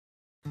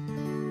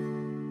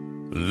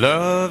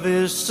Love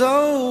is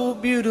so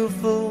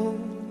beautiful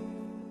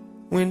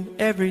when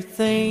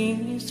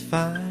everything is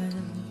fine,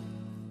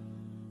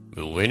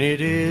 but when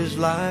it is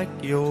like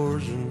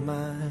yours and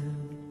mine,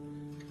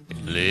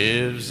 it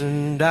lives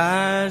and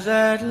dies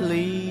at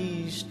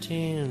least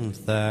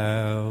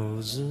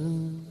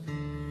 10,000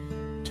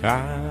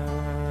 times.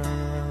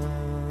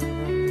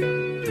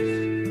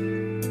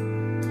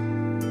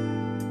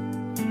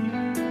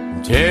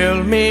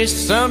 Tell me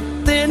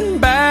something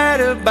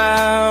bad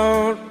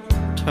about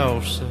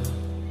Tulsa,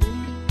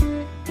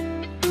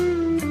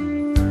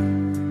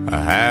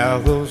 how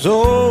those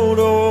old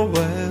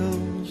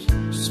wells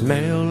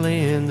smell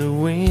in the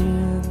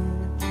wind.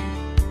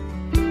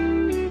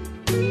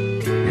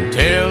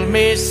 Tell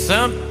me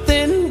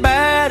something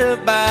bad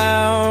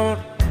about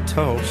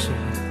Tulsa,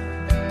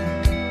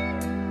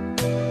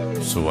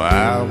 so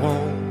I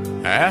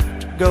won't have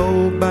to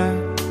go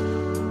back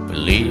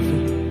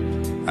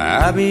believing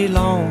I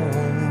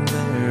belong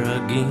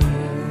there again.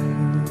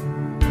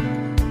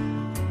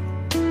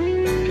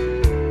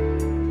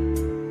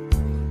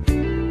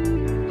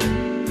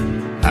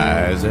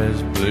 Eyes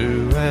as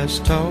blue as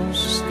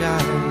Tulsa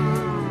sky,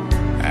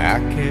 I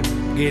kept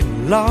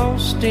getting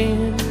lost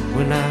in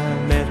when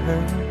I met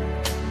her.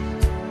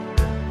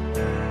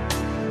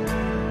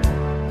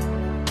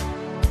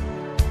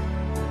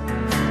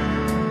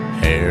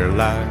 Hair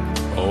like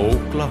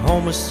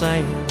Oklahoma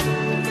sand,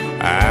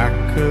 I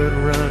could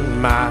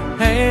run my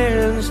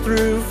hands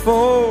through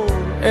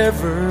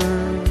forever.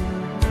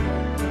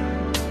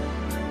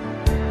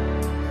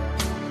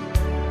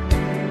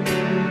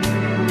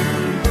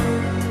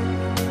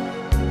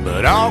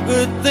 But all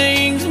good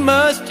things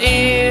must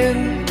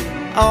end,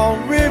 all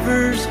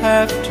rivers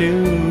have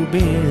to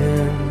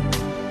bend.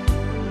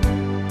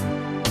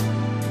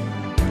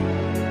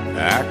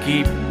 I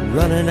keep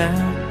running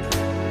out,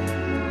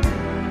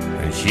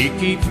 and she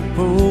keeps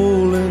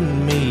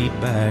pulling me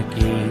back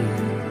in.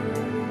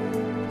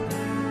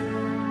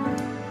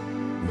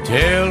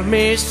 Tell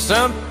me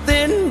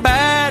something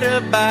bad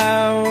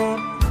about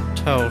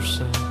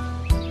Tulsa,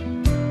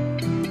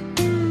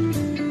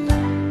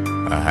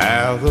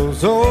 how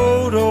those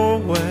old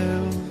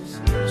wells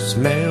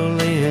smell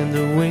in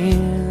the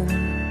wind.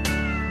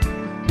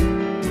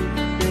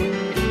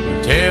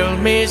 Tell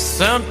me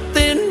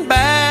something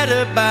bad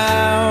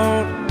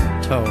about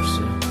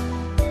Tulsa,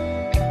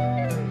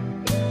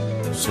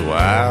 so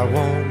I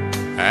won't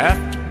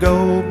have to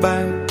go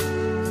back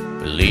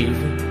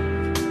believing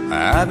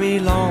I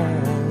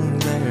belong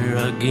there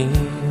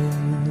again.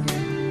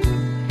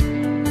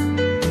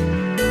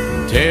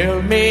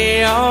 Tell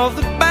me all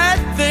the bad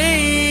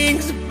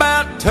things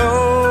about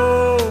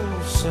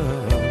Tulsa,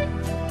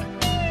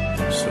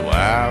 so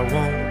I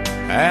won't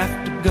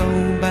have to go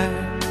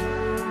back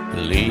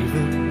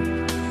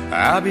believing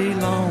I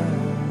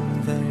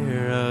belong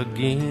there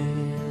again.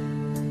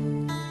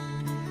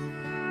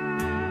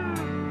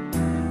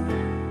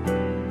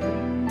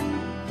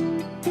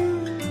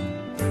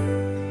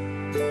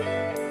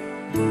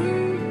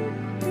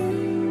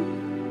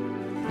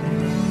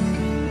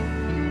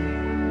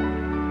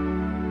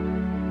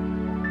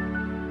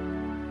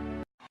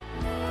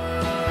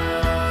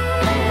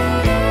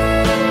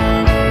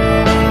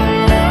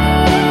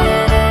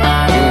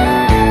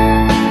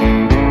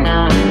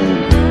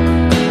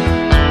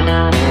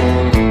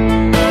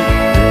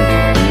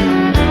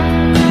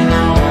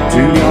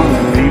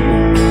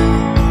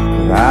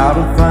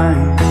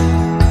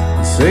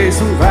 Say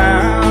some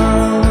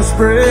vows,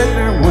 spread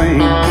their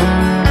wings,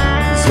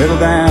 settle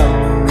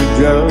down to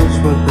just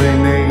what they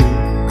need,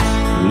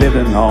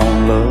 living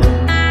on love.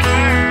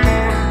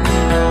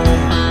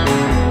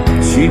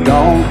 She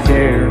don't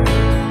care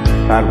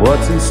about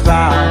what's in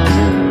style,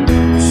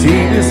 she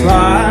just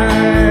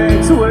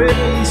likes the way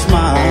you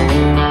smile.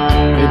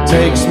 It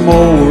takes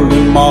more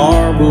than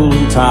marble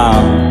and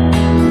tile,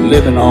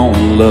 living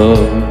on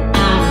love.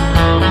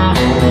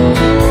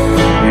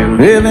 You're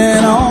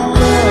living on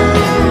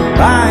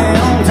buying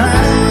on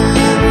time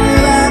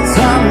without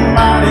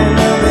somebody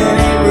loving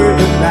ain't worth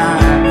a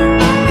dime.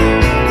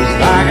 It's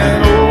like an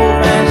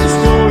old-fashioned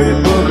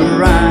storybook of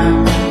rhyme,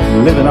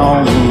 living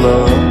on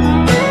love.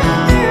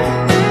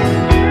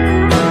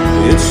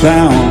 It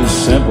sounds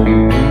simple,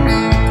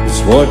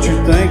 it's what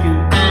you're thinking.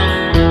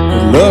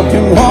 But love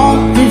can walk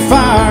through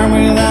fire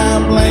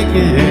without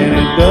blinking, and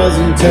it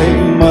doesn't take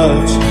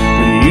much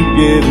when you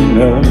give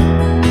enough,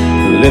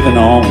 living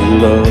on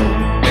love.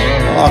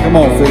 Oh, come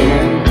on, fiddle man.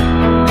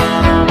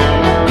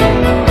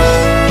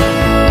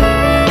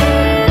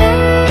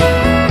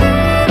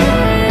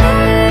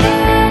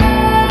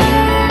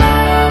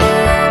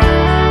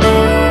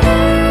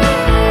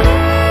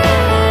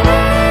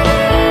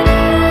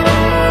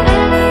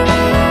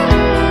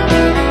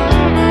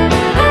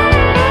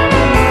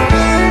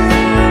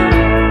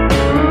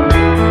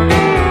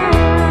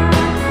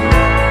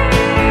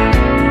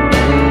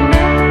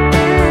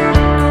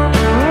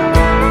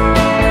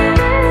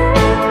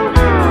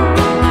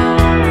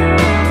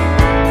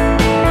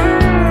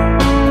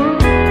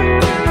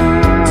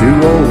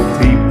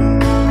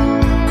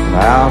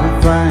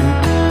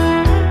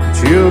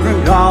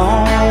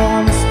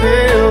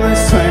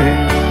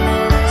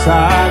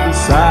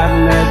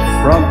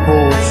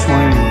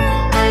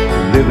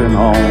 living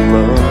on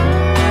love.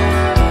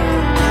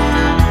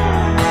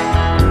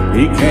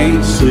 He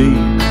can't sleep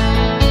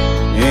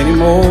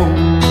anymore.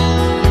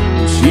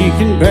 She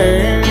can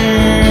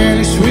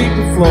barely sweep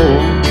the floor.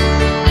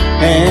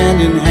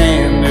 Hand in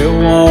hand they'll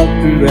walk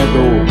through that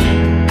door,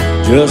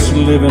 just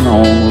living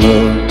on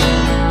love.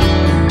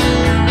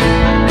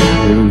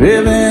 They're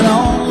living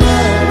on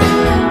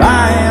love,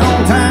 buying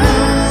on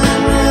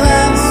time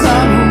without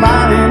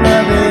somebody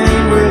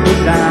nothing worth a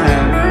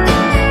dime.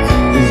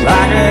 It's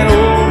like an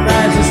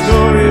old-fashioned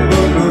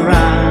storybook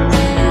rhyme,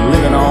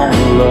 living on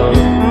love.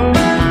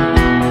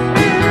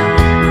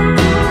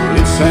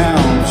 It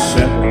sounds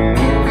simple,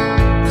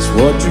 it's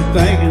what you're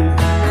thinking.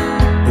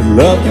 But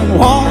love can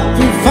walk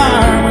through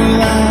fire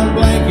without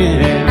blinking,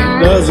 and it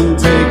doesn't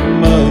take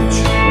much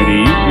when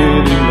you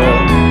get in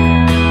love,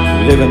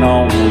 living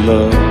on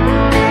love.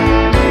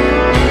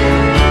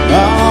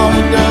 Oh,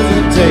 it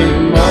doesn't take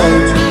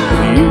much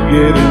when you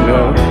get in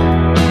love,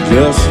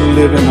 just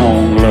living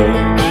on love.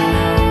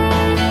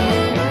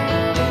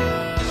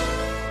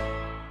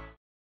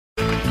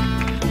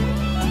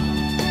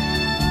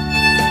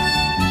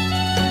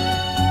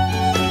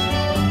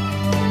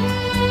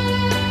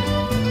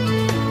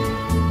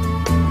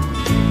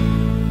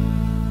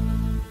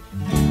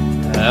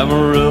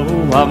 Amarillo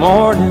by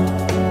morning,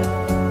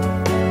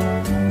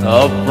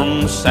 up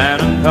from San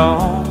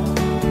Antonio.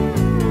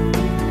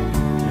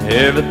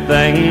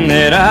 Everything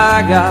that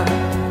I got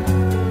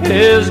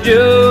is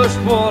just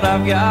what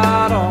I've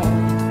got on.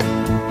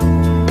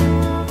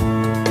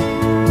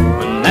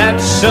 When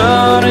that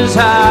sun is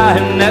high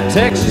in that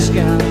Texas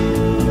sky,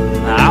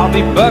 I'll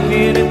be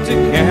bucking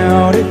into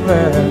county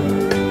fair.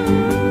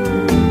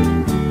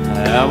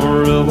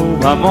 Amarillo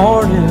by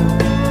morning,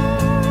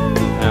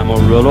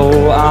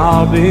 Amarillo,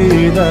 I'll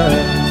be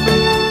there.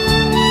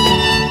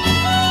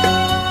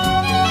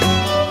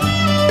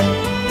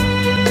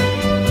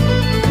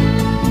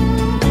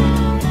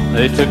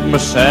 They took my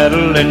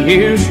saddle in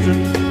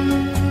Houston,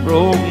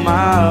 broke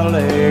my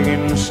leg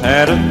in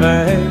Santa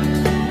Fe.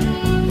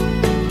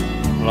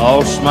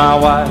 Lost my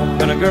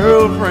wife and a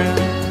girlfriend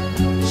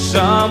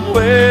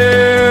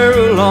somewhere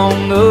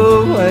along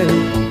the way.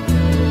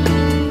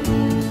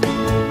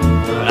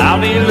 But I'll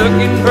be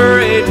looking for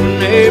it when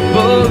they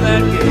pull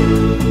that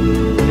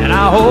gate, and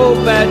I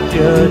hope that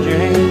judge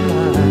ain't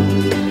lying.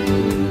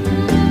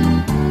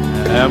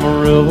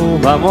 Amarillo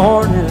by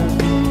morning,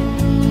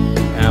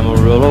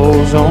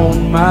 Amarillo's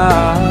on my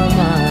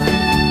mind.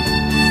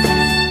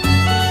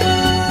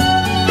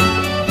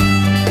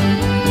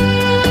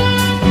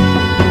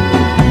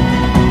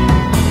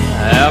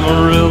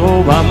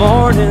 Amarillo by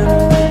morning,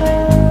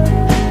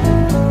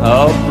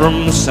 up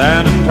from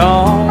San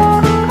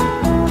Antonio.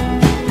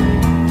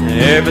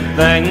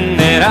 Everything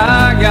that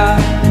I got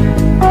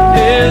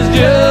is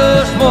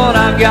just what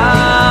I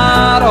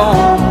got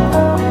on.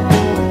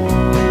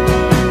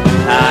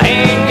 I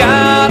ain't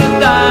got a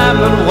dime,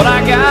 but what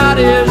I got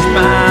is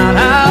mine.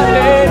 I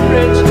ain't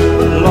rich,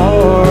 but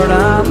Lord,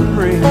 I'm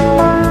free.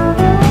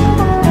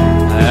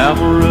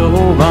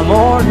 Amarillo by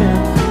morning,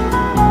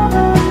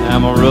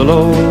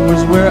 Amarillo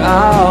is where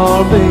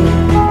I'll be.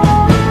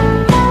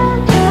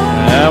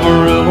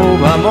 Amarillo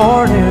by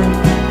morning,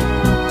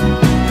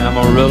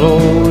 Amarillo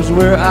is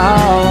where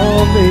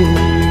I'll be.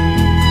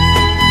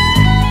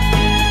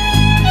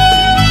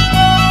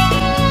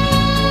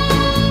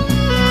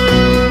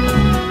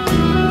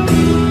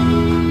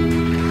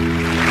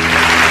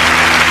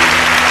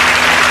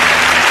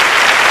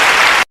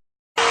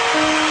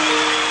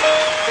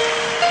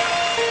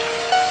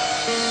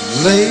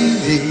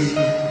 Lady,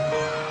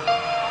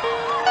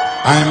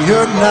 I'm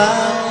your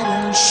knight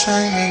in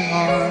shining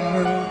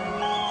armor,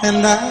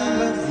 and I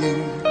love you.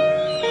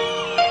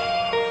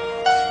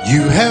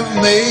 You have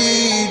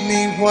made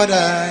me what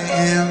I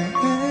am.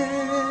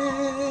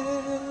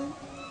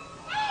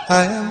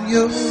 I am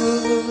yours.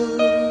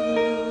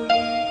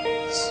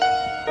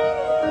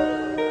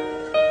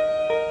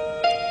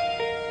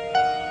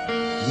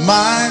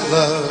 My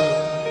love,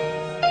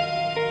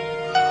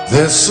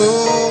 there's so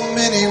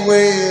many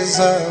ways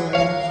I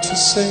want to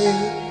say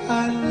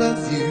I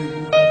love you.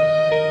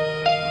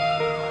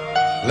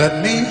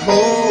 Let me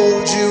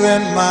hold you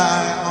in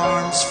my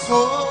arms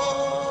forevermore.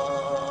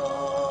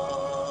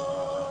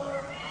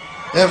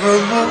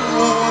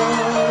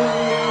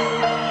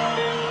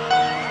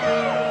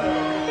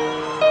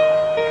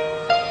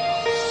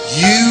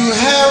 You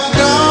have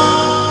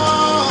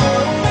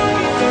gone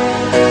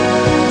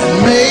and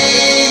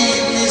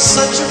made me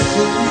such a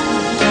fool.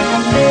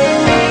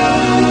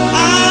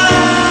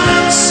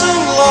 I'm so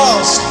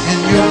lost in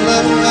your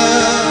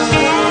love,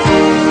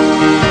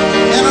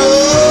 and oh,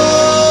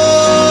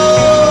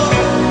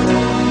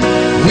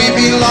 we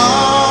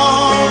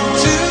belong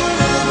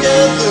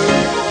together.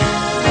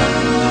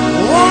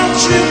 Won't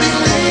you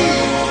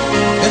believe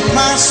in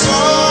my song?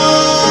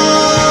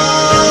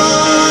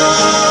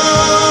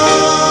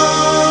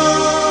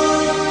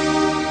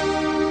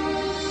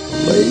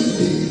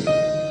 Lady,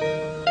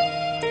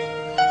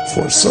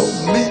 for so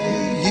many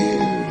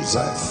years I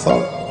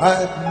thought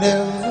I'd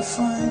never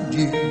find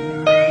you.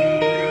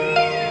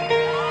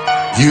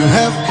 You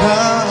have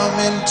come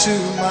into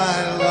my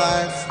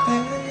life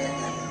and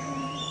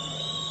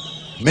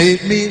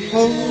made me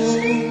whole.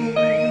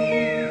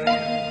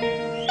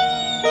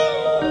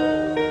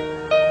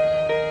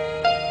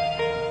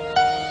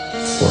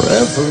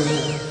 Forever,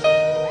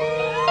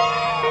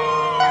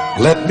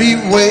 let me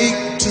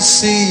wake to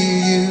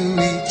see you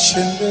each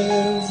and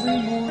every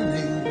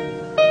morning.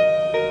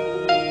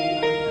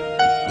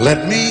 Let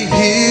me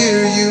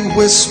hear you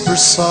whisper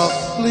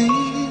softly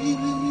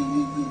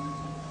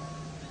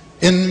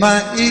in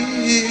my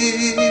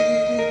ear.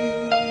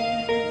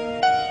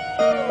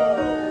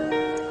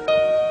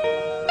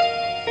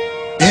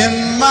 In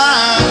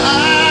my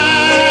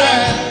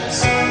eyes,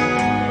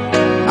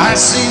 I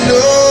see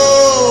no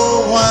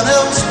one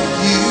else but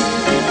you.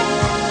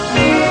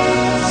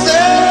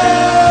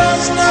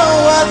 There's no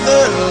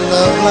other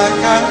love like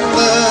our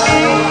love.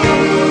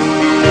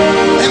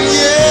 And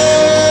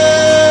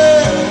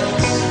yes,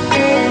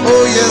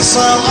 oh yes,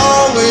 I'll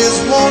always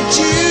want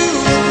you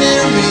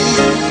near me.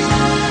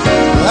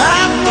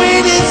 I've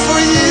waited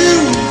for you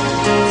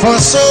for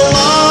so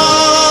long.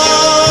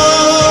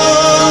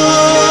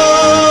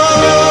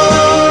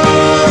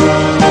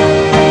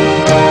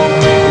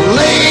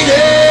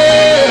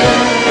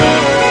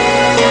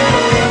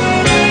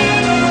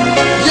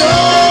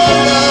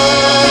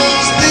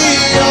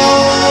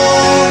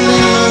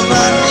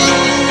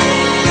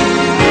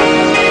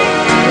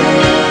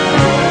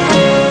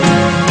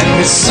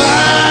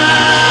 Beside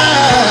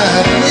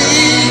me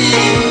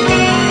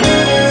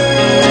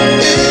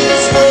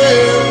is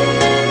where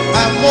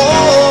I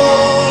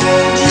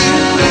want you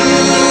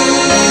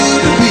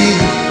to be.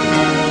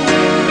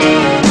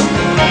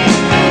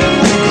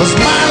 'Cause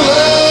my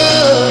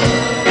love,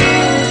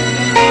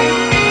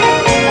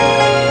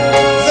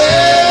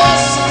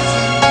 there's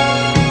something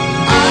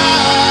I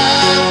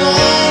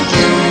want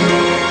you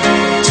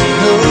to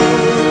know.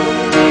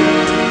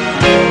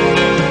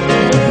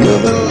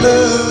 You're the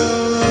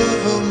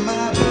love of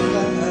my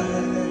life.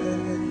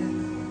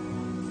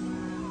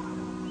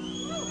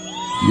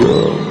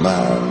 You're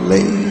my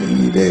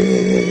lady.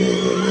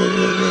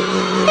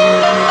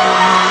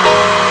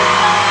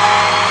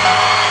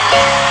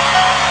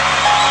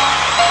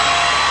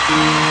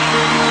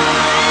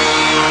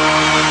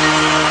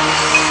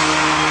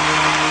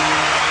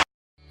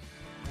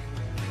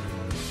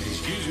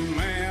 Excuse me,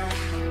 ma'am,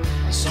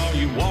 I saw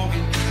you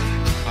walking.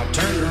 I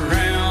turned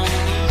around,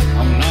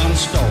 I'm not a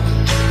stalker.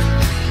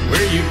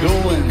 Where you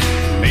going?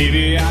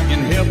 Maybe I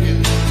can help you.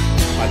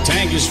 My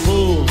tank is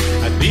full,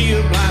 I'd be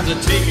obliged to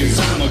take you. 'Cause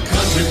I'm a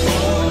country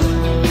boy,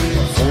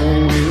 a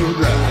four-wheel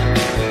drive.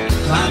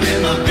 Climb in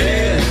my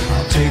bed,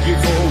 I'll take you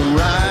for a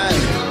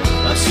ride.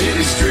 Up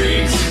city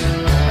streets,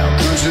 down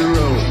country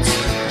roads.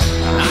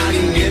 I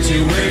can get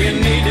you where you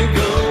need to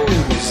go.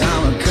 'Cause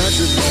I'm a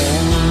country boy.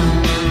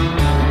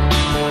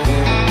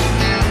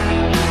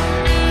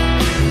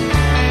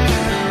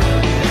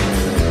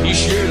 You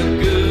sure look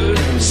good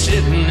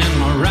sitting in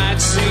my right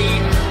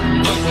seat.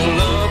 Buckle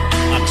up,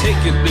 I'll take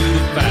you through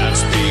the 5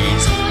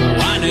 speeds.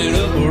 Wind it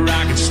up where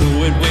I can slow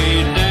it way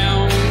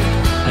down.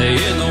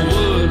 In the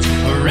woods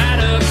or right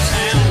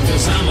uptown.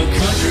 'Cause I'm a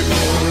country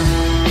boy,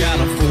 got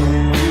a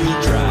 4-wheel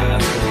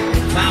drive.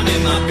 Climb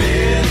in my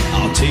bed,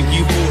 I'll take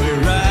you for a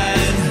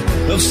ride.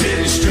 Up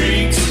city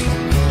streets,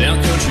 down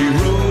country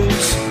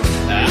roads.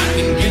 I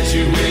can get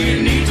you where you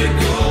need to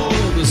go.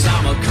 'Cause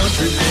I'm a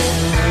country boy.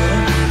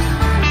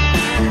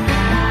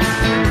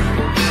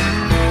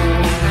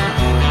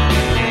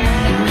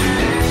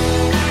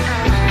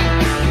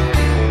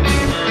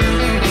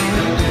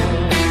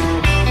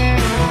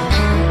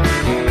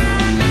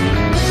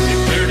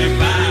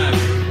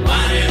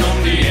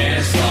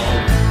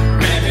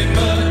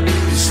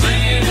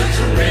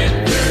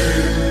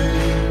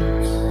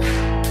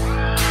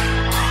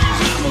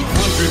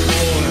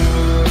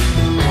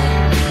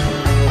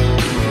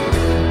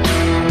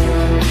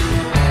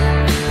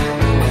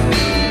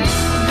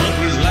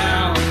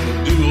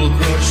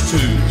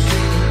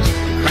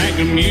 Crank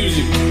the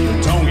music, the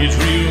tone gets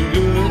real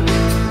good.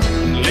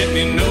 Let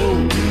me know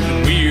when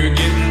we're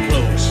getting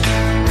close.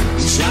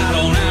 Slide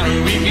on out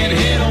and we can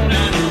head on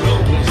down the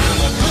road. 'Cause I'm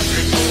a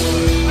country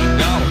boy,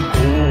 got a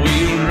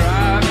 4-wheel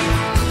drive.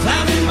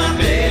 Climb in my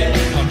bed,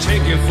 I'll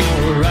take you for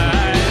a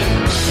ride.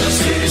 The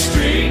city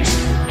streets,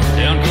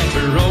 down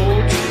country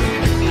roads.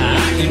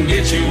 I can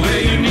get you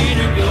where you need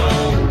to go.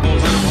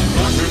 'Cause I'm a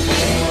country boy.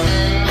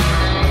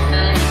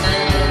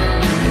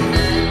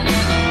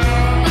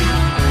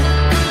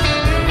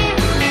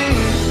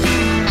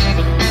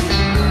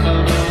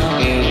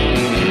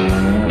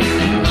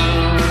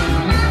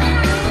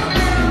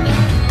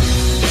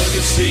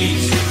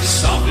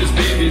 Soft as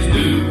babies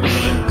do,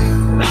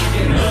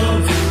 rocking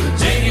up,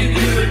 taking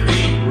through the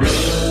deep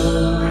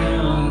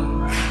run.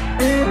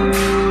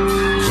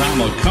 'Cause I'm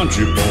a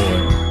country boy,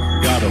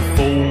 got a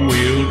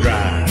 4-wheel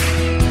drive.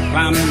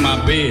 Climb in my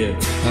bed,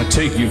 I'll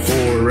take you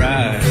for a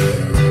ride.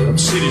 Up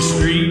city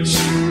streets,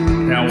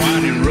 down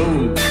winding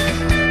roads.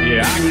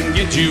 Yeah, I can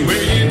get you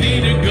where you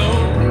need to go.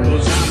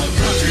 'Cause I'm a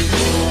country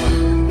boy,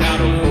 got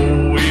a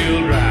 4-wheel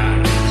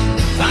drive.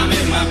 Climb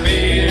in my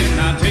bed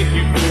and I'll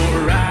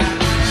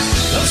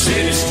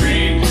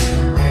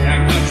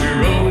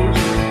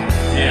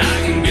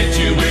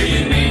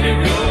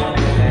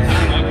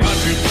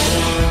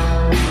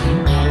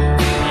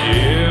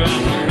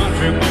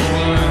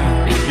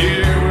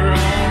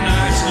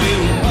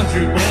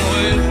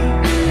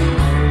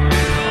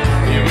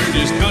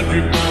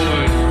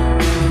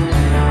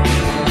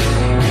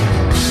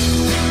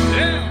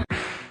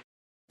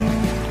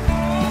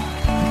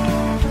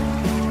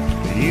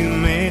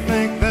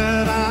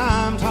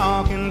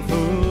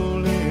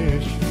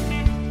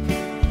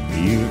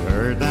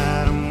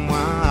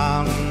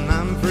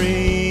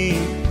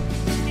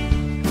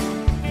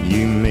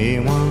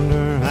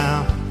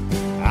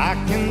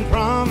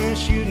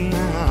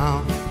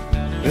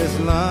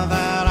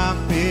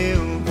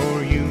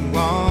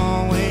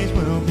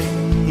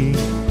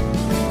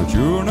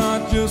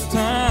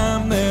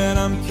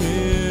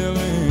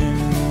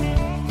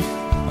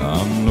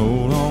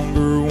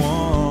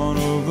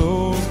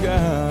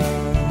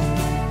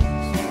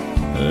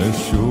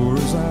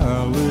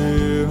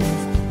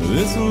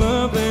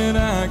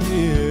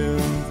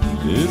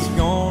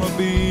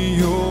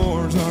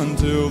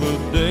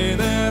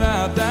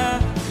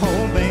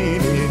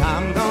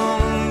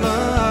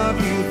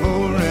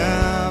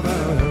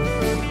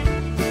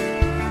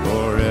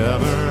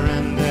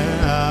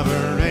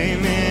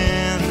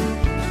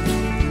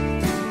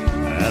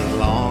as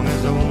long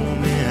as old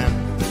men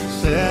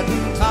sit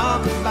and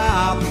talk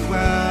about the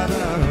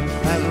weather,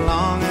 as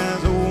long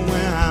as old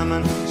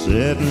women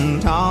sit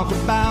and talk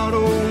about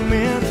old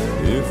men.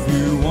 If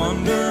you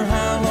wonder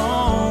how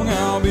long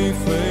I'll be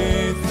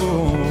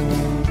faithful,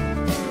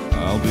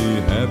 I'll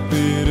be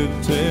happy to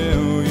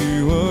tell you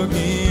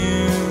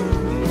again.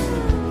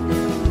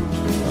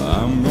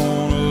 I'm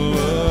gonna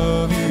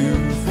love you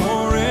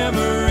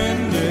forever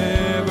and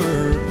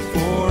ever,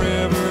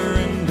 forever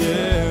and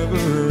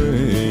ever,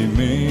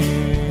 amen.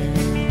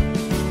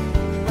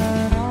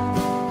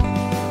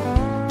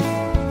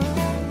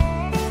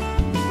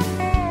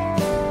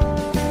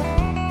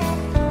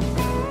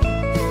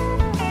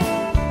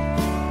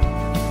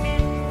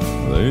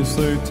 They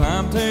say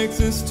time takes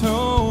its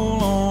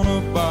toll on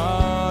a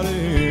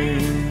body,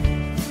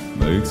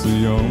 makes a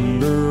young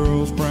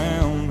girl's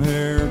brown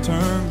hair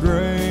turn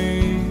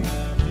gray.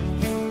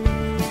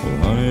 Well,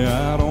 honey,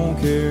 I don't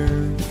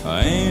care,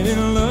 I ain't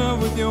in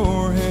love with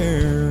your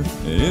hair.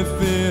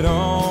 If it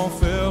all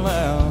fell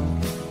out,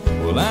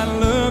 well, I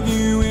love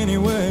you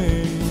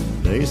anyway.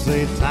 They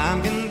say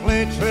time can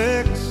play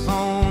tricks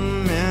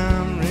on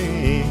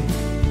memory,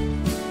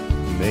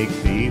 make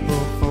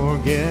people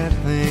forget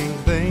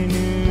things they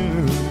knew.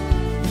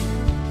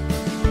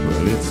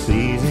 Well, it's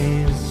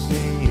easy to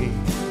see,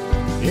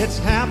 it's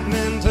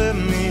happening to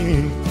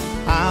me.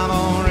 I've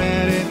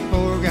already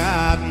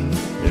forgotten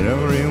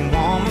every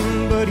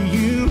woman but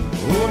you.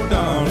 Oh,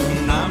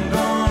 darling, I'm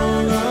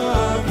gonna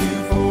love you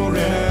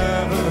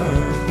forever,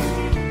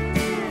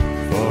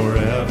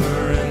 forever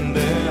and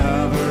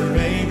ever,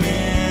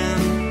 amen.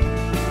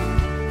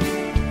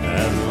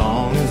 As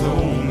long as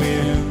old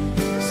men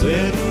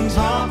sit and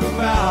talk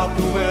about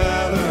the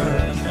weather,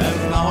 as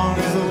long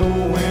as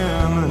old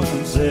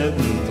women sit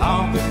and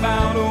talk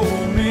about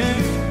old men.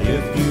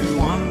 If you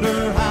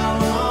wonder how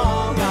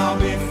long I'll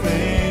be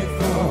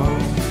faithful,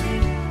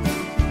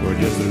 or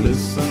just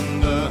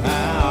listen to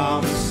how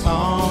the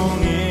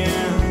song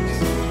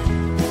ends,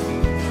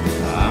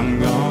 I'm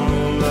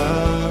gonna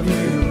love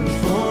you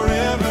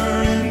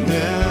forever and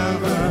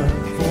ever,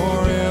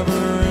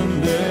 forever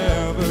and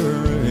ever,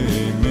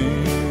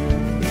 amen.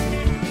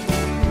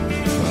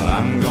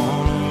 I'm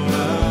gonna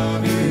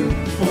love you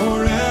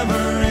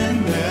forever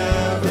and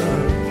ever,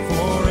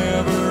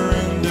 forever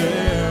and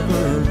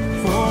ever,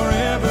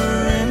 forever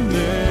and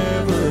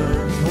ever,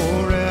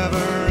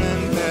 forever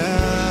and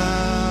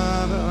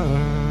ever,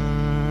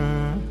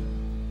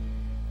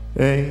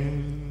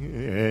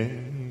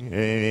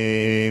 amen.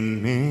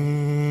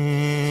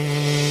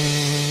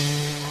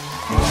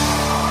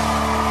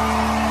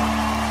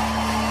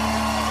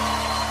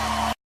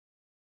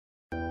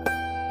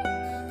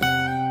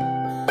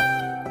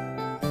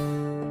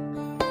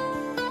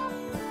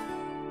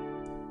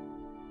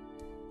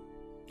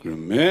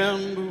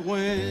 Remember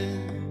when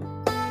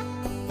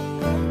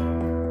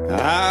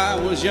I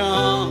was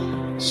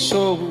young,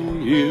 so were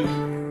you.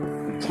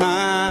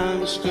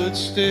 Time stood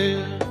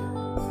still.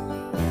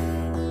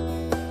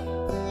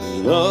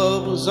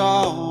 Love was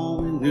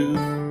all we knew.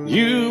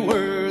 You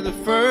were the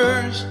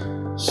first,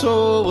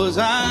 so was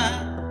I.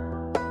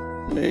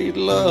 Made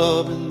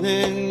love and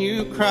then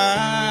you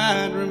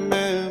cried.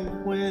 Remember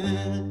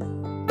when?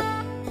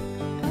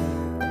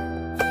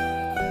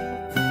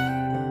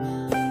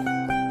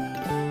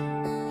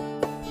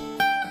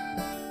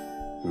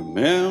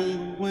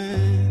 Remember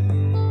when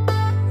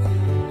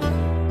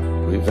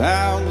we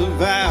vowed the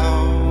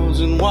vows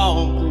and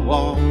walked the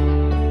walk,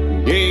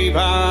 and gave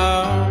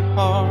our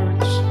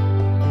hearts,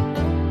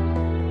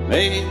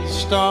 made the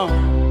start,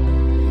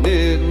 and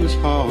it was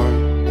hard.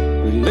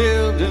 We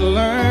lived and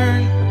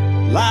learned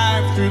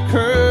life through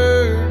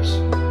curves.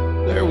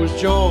 There was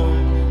joy,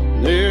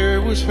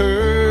 there was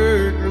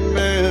hurt.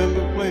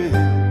 Remember when?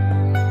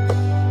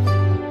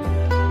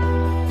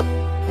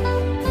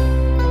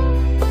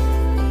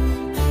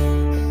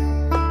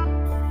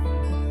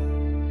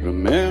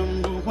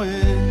 Remember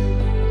when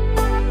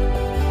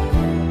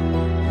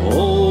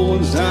old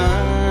ones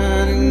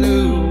died and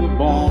new were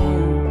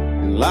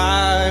born, and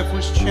life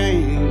was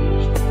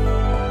changed,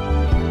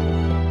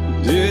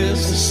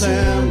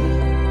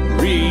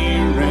 disassembled,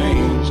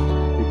 rearranged.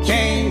 We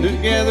came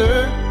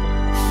together,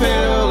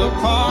 fell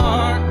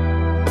apart,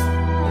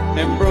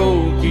 and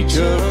broke each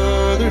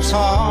other's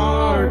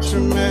hearts.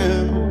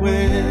 Remember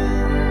when?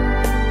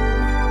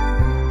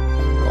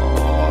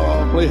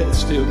 Oh, play that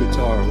steel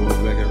guitar, we'll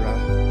make it right.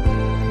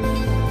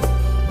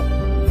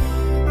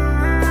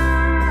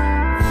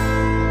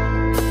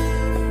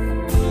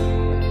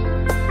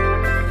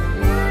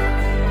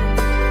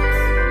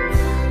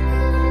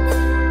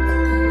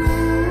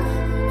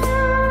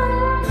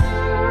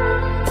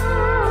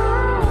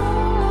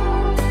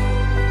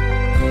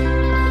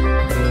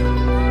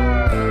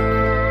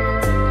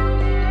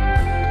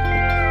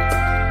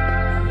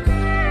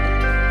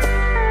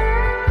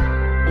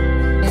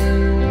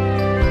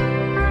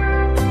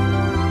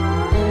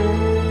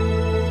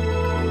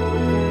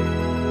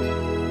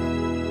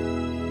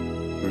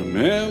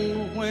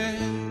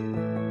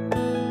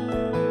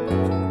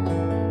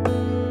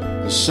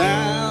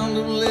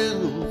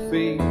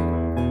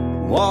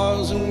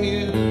 guitars and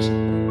music.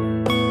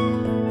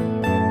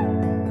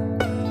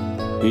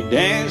 We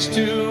danced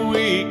to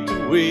week,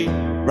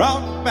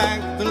 brought back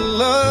the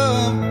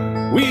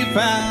love. We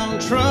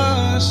found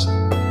trust,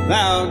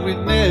 vowed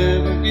we'd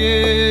never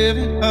give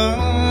it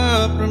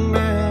up.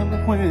 Remember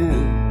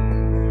when?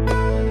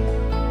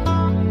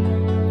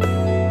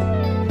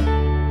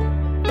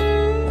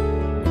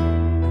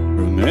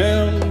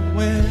 Remember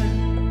when?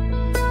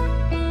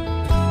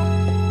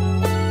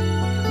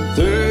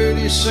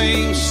 30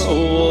 seems so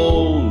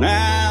old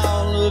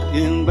now,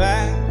 looking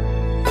back.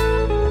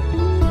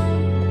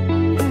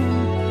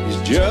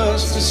 It's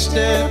just a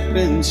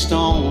stepping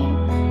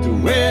stone to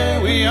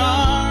where we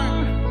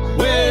are,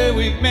 where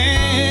we've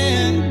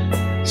been.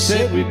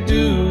 Said we'd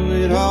do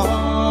it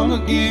all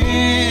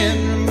again.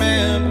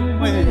 Remember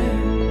when?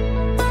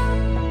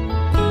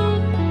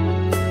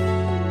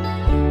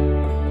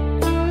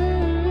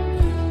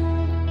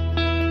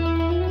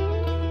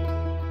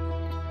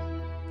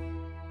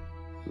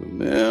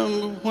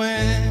 Remember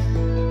when?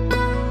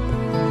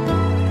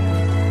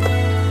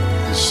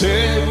 They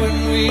said when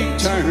we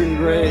turned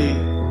gray,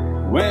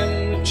 when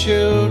the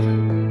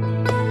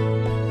children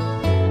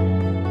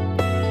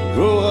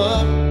grow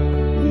up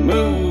and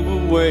move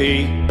away,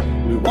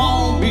 we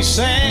won't be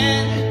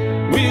sad,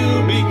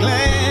 we'll be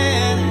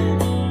glad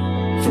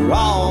for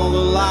all the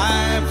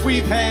life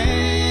we've had.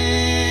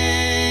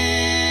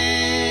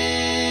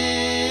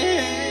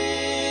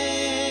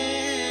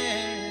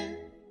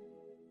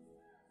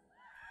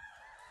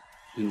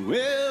 And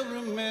we'll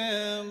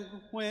remember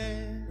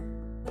when.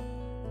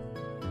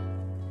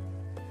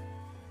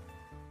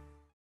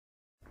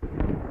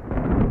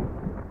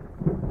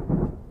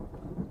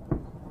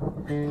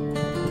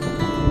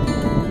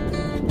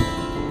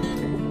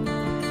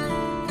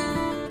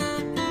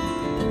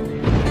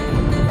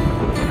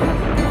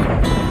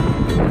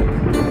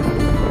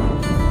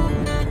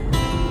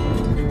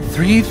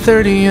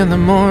 "3:30 in the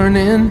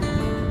morning,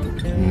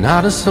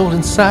 not a soul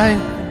in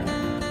sight.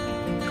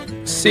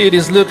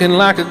 City's looking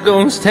like a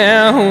ghost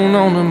town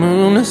on a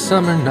moonless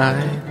summer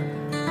night.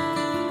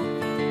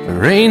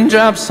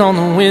 Raindrops on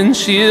the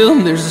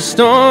windshield, there's a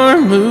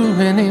storm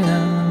moving in.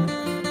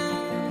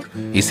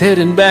 He's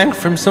heading back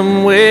from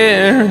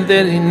somewhere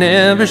that he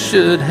never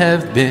should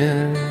have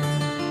been.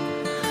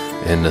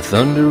 And the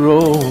thunder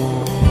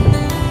rolls,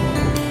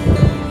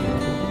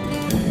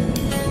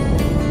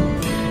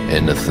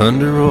 and the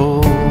thunder rolls.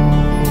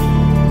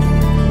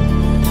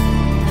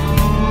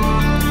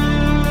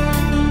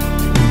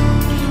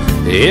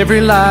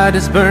 Every light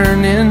is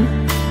burning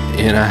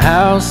in a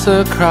house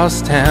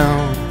across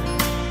town.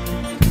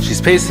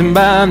 She's pacing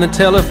by the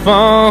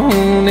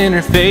telephone in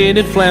her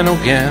faded flannel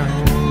gown,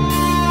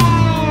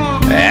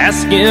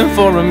 asking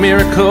for a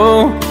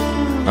miracle,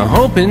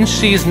 hoping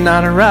she's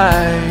not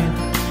right,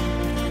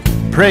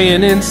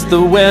 praying it's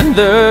the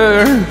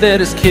weather that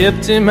has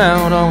kept him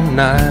out all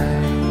night.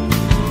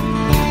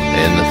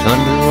 And the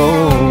thunder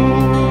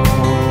rolls,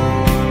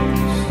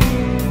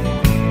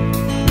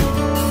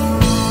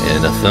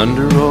 and the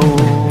thunder rolls.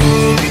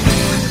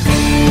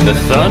 The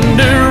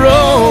thunder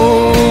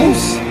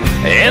rolls,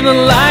 and the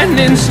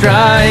lightning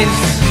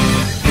strikes.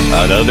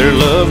 Another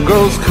love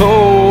grows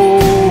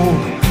cold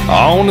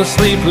on a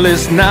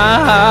sleepless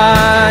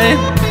night,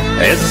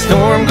 as the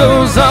storm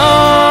goes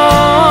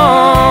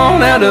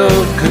on out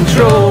of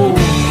control.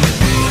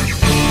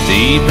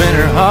 Deep in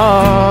her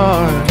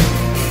heart,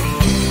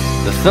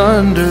 the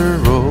thunder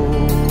rolls.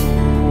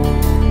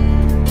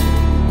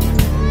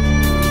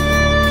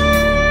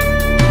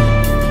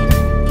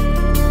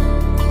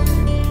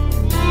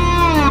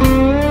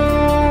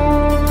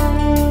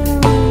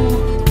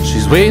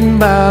 She's waiting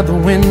by the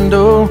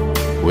window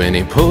when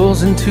he pulls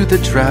into the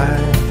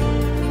drive.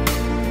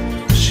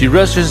 She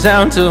rushes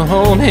out to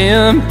hold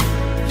him,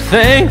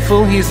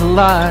 thankful he's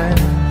alive.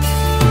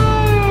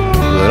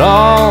 But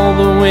all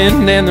the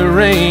wind and the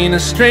rain, a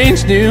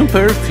strange new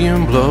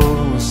perfume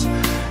blows,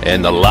 and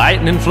the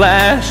lightning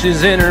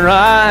flashes in her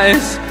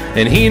eyes,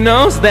 and he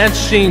knows that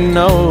she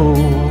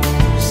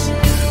knows.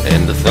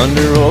 And the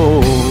thunder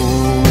rolls,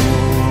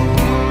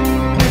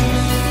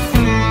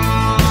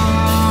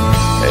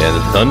 and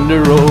the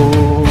thunder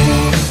rolls.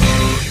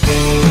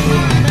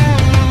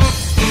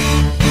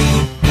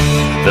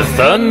 The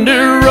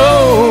thunder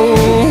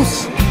rolls,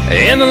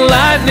 and the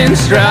lightning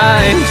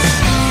strikes.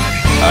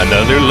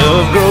 Another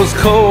love grows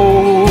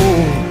cold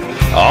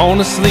on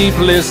a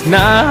sleepless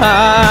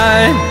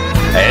night,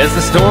 as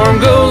the storm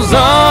goes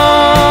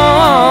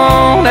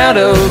on out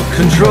of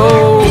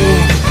control.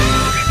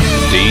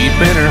 Deep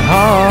in her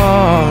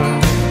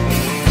heart,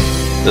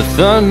 the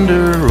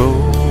thunder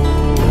rolls.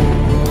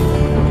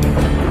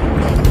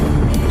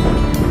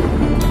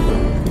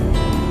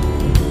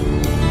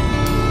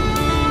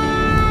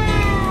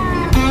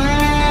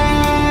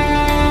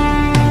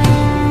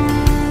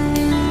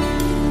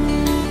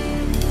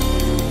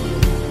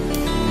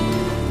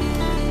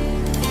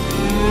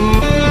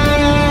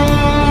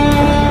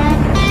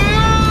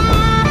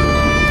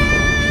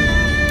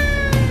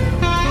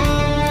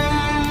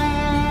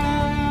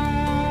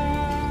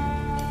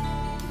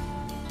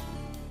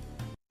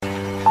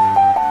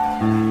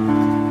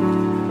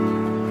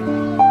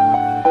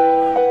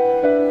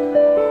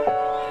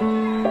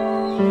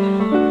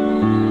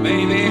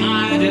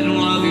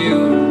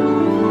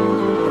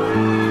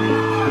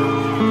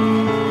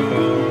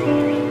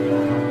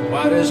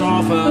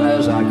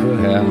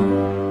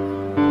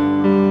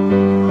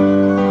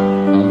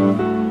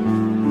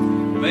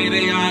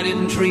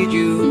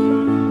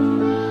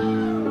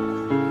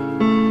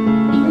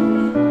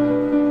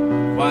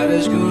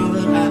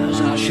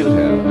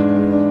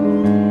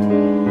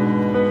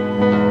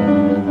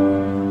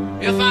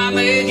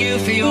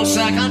 no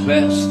second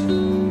best.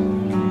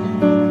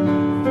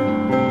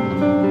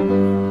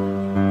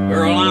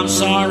 Girl, I'm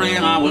sorry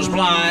I was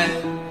blind.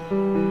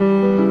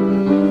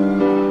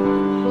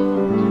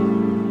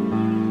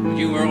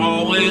 You were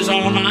always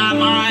on my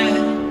mind.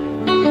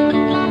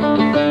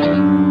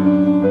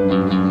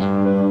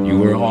 You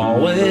were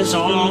always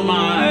on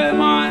my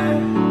mind.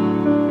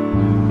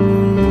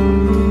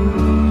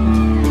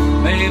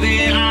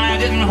 Maybe I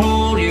didn't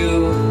hold you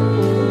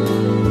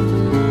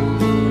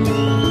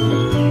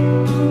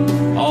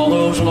all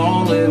those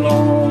lonely,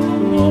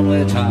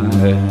 lonely times.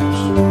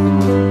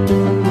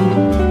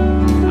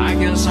 I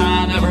guess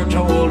I never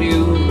told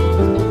you.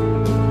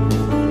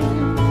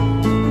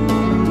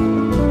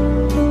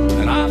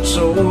 And I'm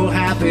so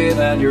happy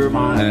that you're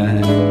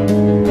mine.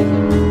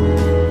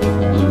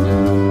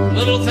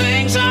 Little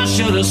things I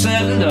should have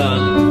said and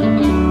done,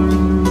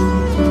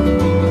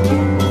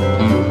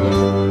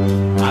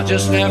 I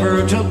just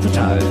never took the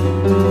time.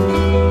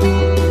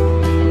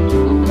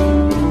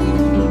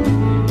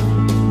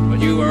 But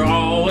you were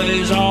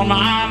always on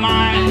my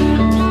mind.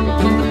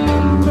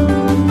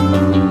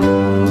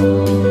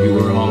 You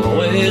were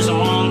always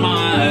on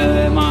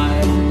my mind.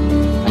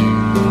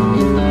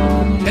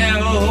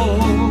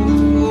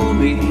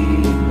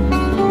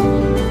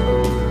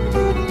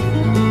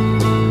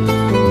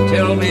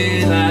 Tell me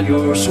that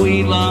your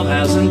sweet love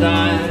hasn't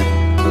died.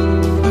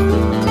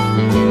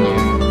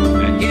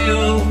 And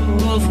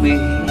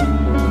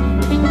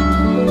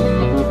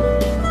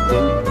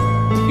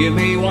give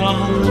me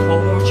one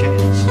more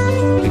chance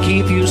to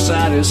keep you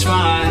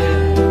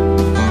satisfied.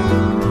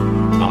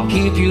 I'll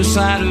keep you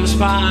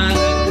satisfied.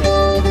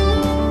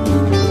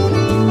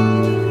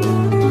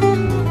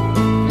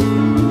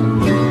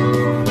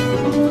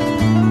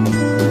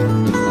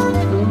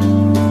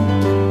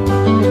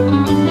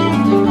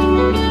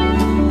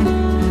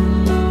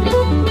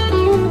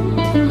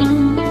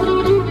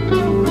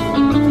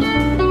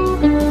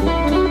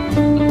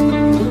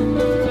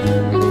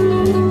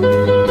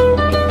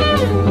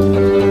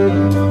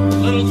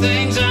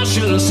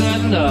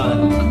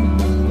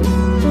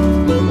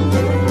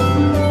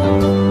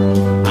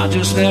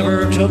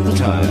 Never took the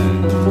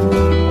time,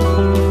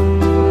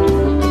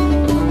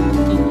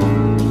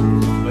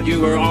 but you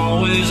were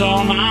always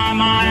on my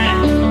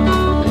mind.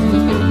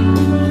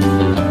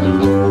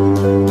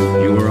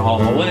 You were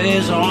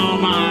always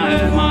on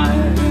my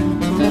mind.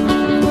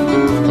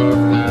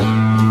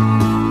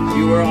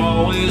 You were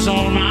always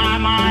on my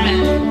mind.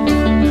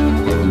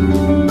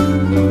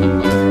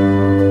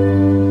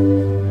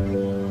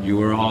 You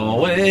were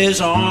always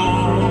on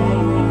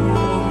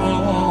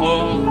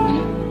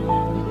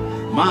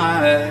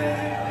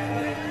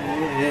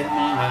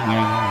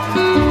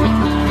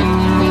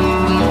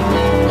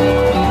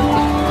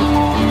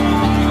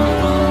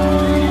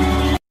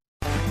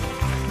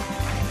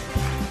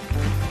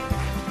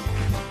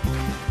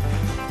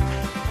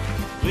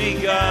We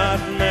got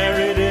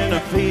married in a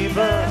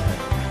fever,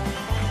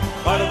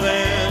 hotter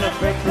than a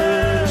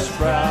breakfast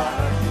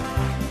sprout.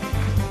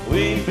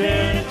 We've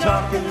been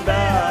talking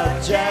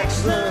about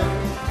Jackson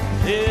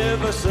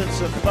ever since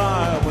the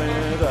fire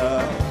went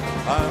out.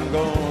 I'm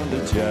going to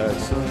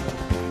Jackson,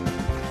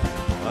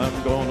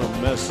 I'm gonna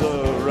mess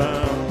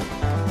around.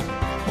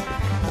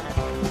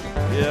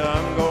 Yeah,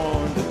 I'm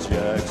going to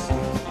Jackson.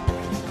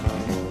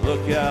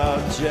 Look out,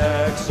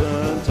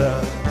 Jackson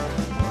town.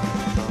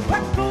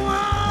 We're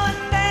going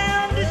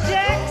down to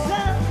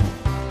Jackson.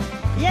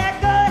 Yeah,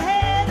 go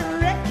ahead and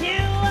wreck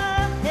your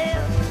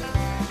hell.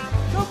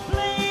 Go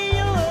play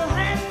your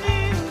hand,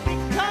 you'll be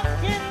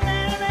talking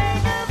and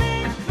make a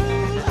big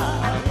fool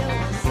of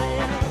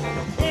yourself.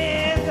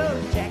 Yeah, go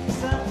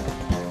Jackson.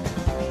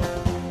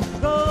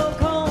 Go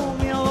comb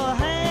your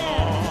hair.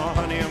 Oh,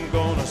 honey, I'm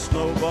gonna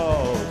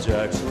snowball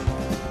Jackson.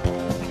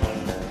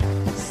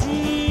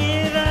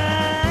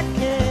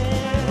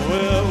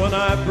 When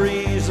I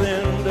breeze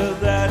into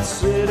that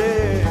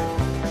city,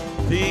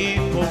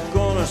 people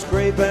gonna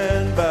scrape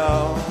and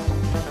bow.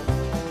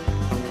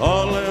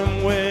 All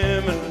them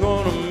women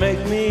gonna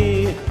make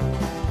me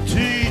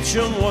teach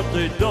them what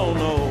they don't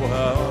know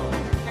how.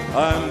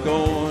 I'm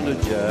going to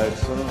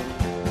Jackson.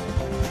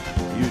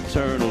 You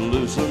turn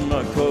loose in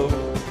my coat.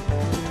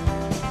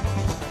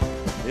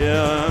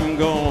 Yeah, I'm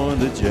going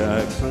to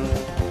Jackson.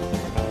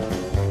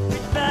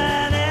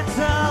 That's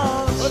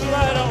all. Put it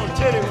right on,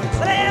 titty wings.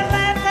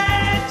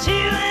 You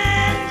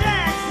and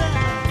Jackson,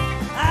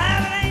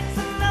 I've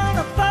racing on a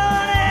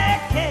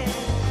 40K.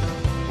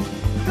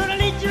 Gonna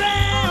lead you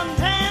around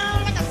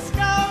town like a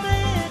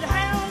scalded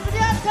hound with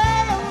your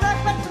tail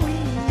tucked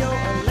between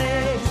your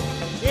legs.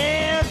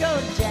 Yeah, go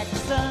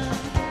Jackson.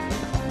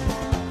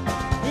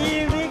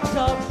 You big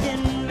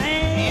talking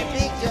man. Yeah,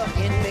 big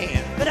talking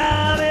man. But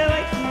I'll be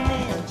waiting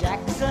in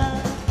Jackson.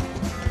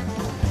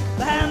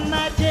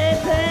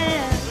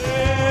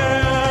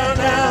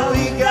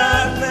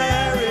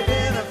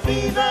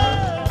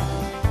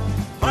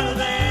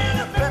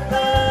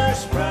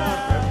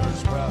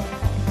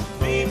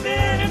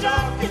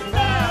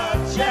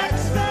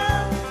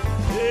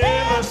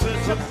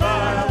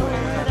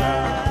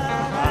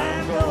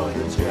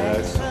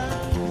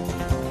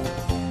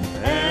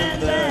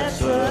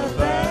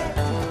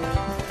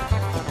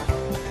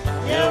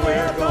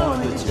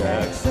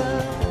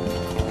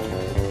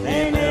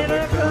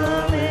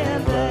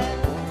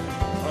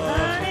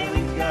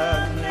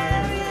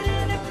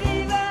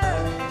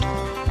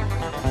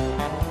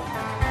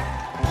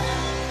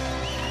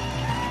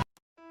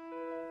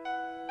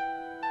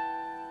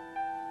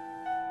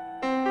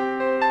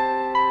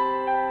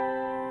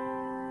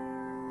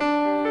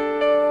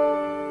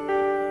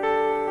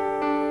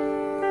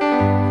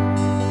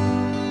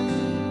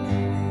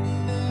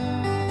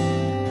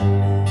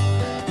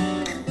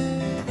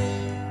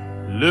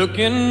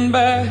 Looking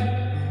back,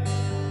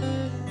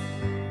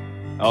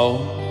 all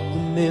the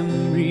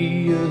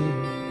memory of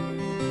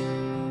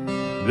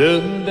the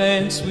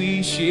dance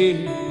we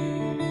shared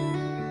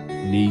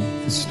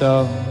 'neath the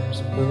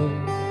stars above.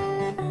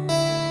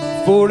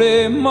 For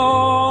a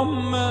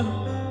moment,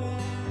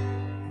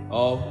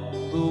 all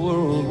the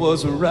world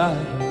was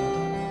right.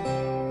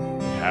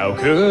 How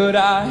could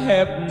I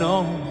have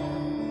known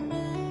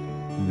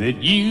that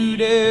you'd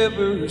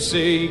ever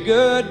say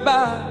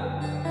goodbye?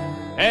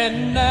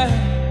 And now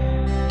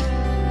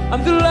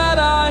I'm glad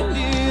I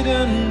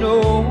didn't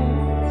know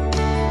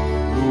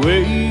the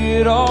way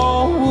it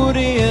all would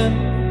end,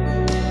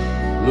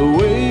 the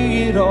way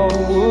it all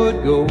would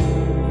go.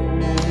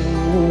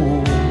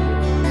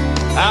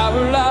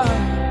 Our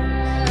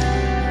lives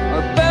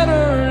are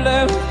better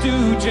left to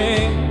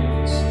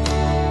chance.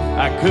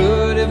 I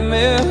could have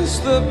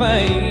missed the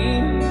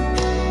pain,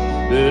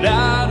 but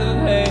I'd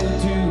have had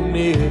to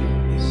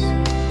miss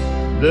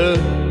the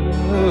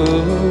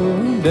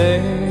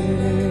dance.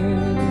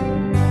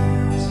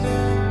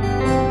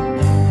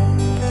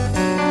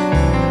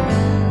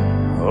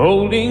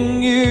 Holding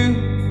you,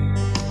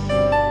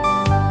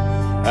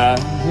 I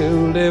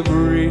held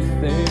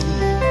everything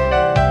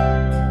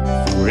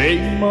for a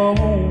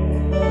moment.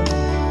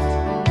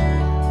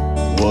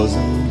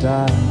 Wasn't I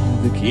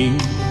the king?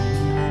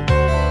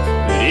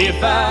 But if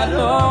I'd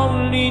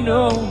only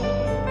known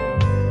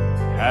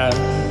how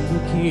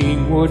the king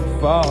would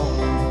fall,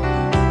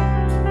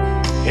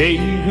 hey,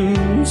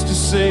 who's to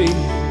say?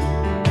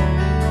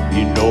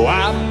 You know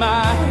I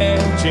might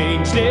have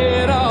changed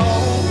it all.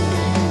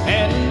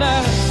 And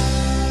now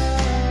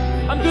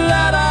I'm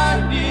glad I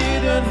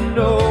didn't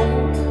know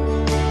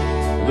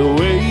the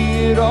way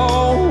it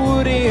all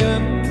would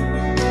end,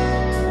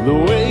 the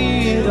way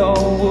it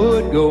all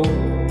would go.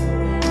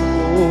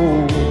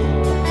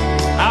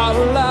 Our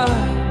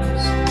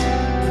lives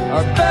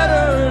are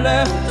better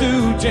left to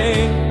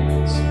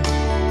chance.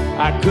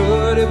 I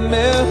could have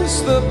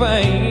missed the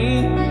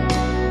pain,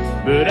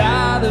 but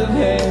I'd have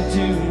had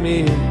to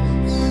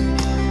miss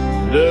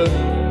the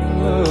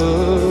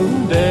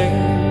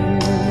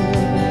dance.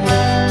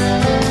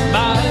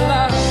 My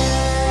life,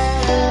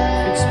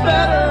 it's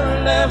better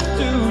left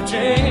to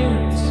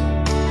chance.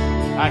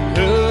 I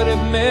could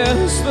have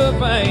missed the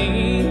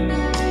pain,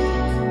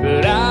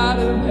 but I'd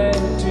have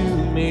had to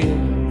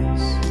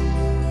miss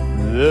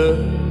the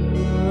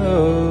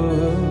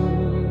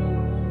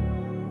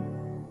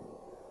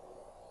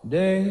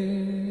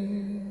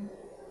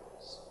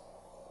dance.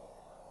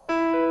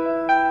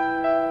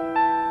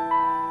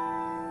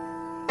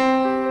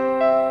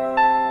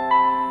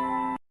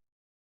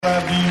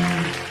 Love you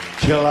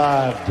till I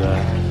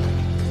die.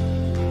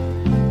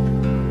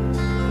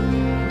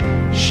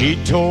 She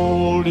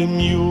told him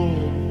you'll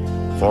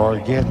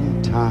forget in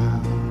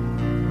time.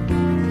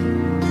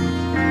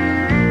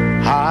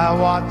 I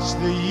watched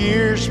the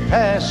years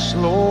pass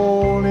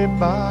slowly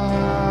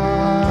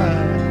by,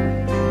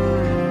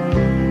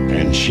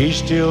 and she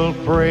still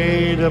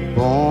preyed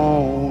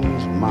upon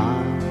his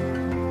mind.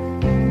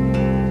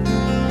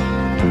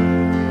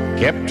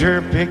 Kept her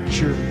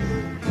picture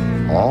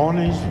on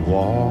his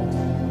wall,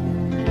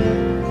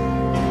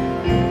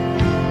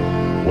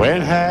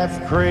 went half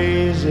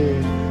crazy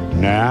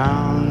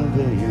now and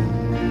then.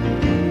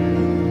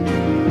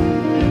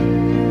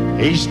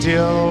 He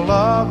still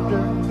loved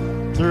her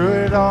through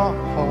it all,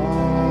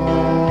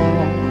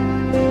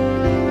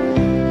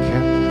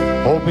 kept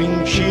hoping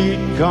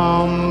she'd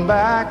come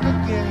back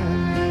again.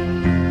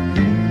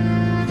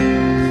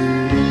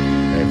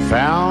 They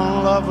found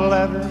love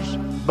letters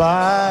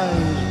by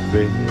his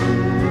bed,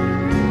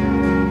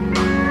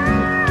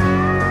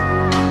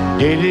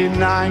 dated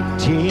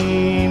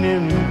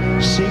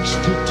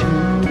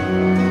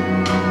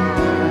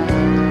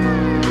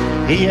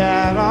 1962. He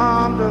had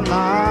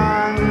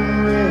underlined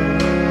in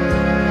red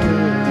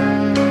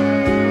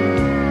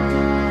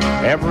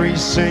every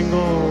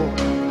single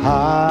I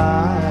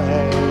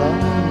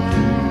love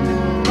you.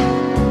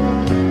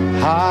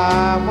 I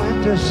went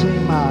to see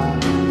my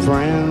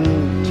friend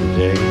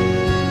today.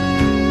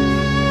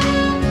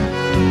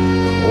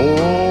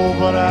 Oh,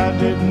 but I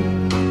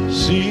didn't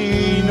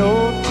see no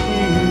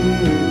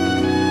tears.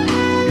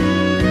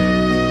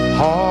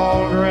 All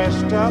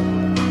dressed up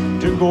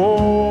to go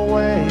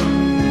away.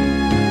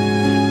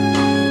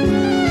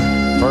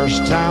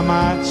 First time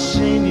I'd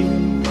seen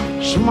him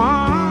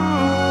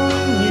smile in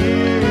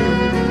years.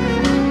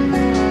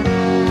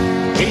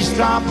 He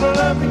stopped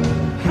loving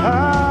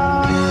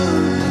her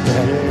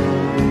today.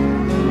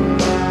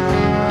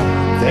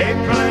 They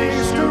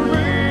placed a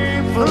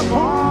wreath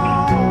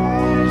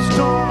upon his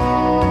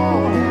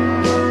door.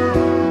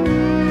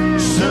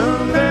 Soon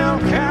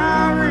they'll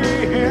carry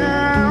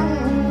him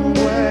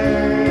away.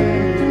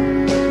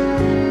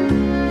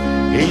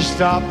 He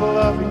stopped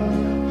loving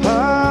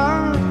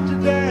her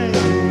today.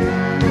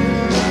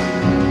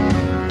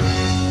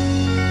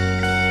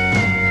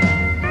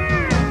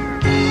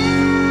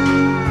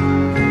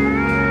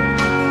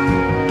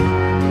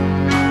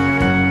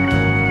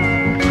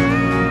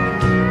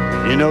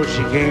 You know,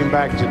 she came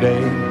back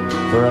today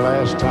for her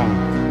last time.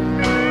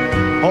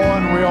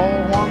 we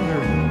all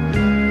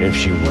wondered if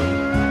she would.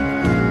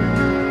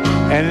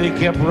 And it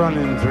kept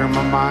running through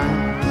my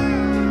mind.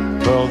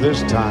 Well,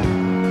 this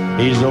time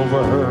he's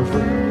over her for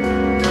good.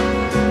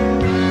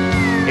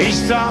 He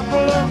stopped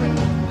loving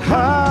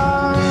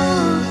her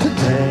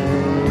today.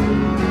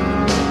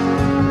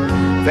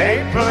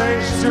 They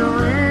placed a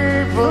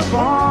wreath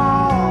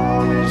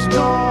upon his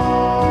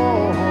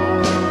door.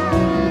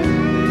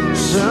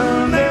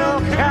 Soon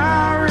they'll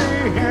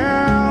carry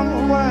him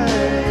away.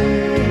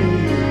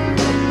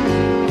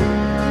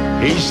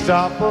 He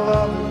stopped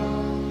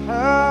loving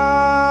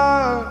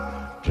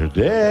her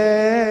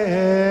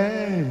today.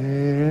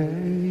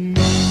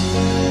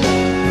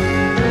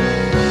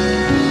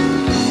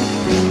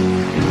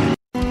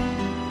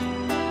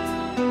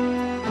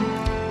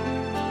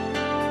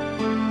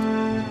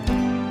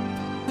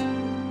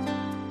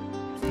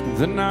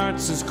 The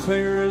night's as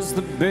clear as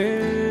the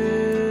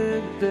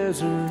big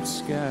desert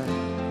sky,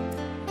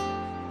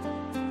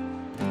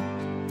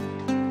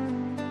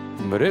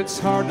 but it's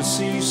hard to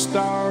see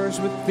stars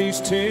with these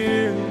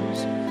tears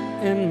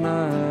in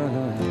my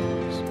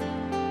eyes.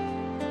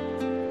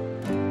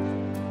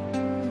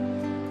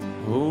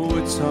 Oh,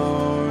 it's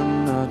hard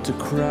not to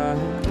cry.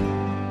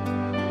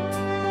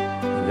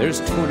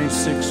 There's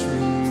 26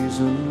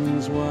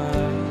 reasons why.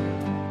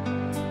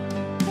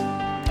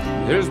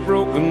 There's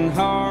broken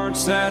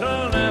hearts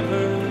that'll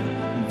never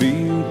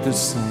be the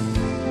same.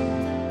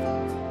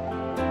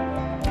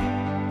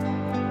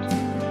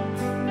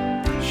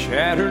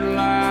 Shattered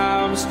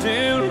lives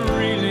still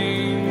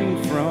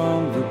reeling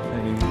from the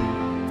pain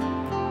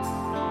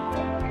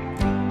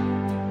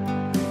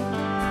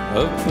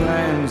of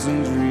plans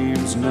and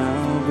dreams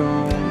now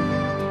gone.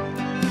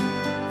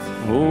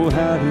 Oh,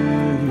 how do you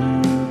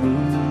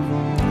move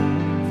on?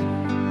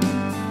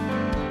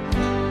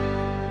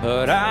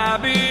 But I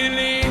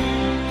believe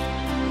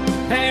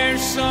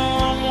there's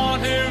someone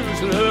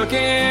who's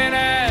looking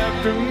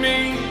after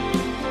me,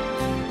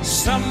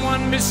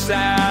 someone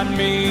beside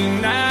me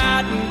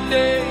night and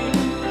day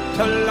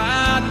to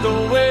light the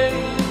way.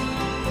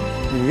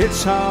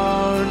 It's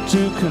hard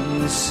to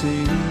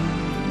conceive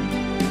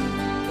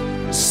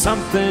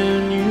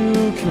something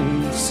you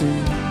can't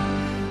see,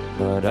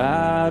 but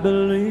I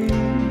believe.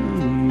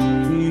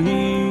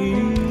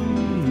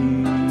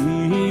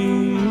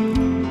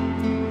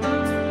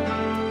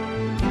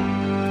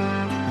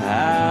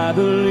 I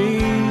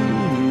believe.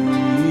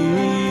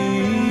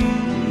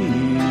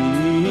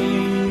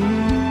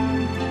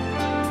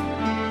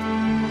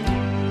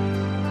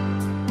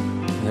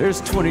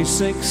 There's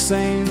 26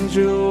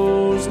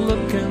 angels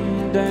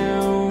looking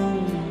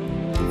down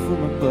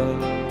from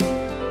above,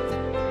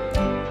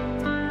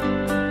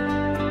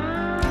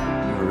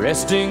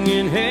 resting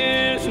in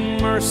His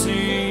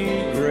mercy,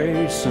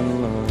 grace,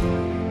 and love.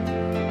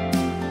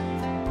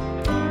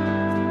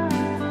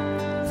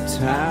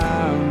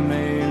 Time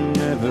may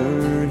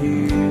never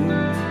heal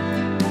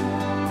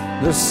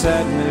the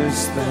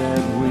sadness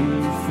that we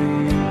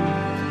feel,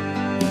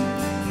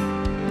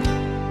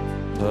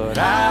 but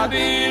I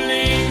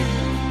believe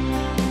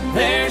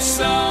there's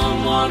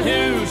someone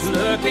who's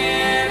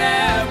looking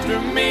after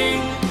me,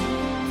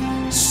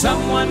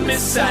 someone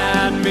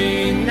beside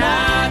me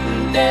night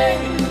and day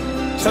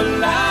to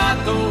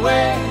light the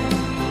way.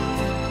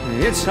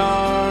 It's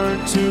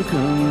hard to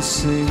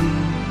conceive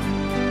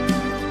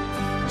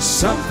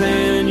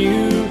something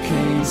you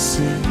can't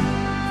see,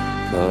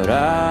 but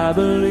I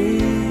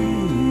believe.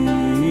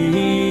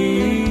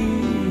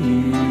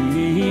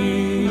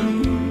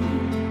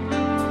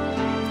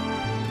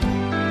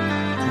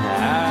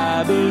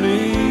 I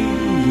believe.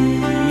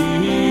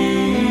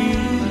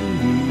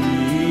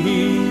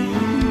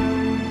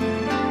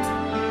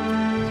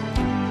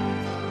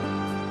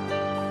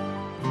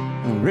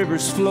 The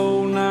rivers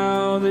flow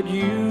now that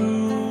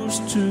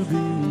used to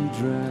be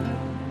dry,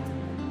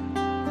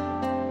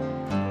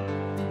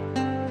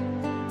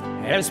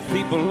 as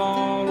people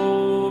all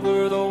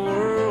over the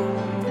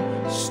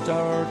world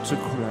start to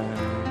cry.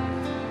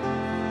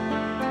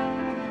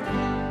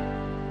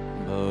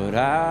 But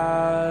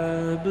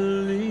I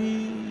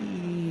believe.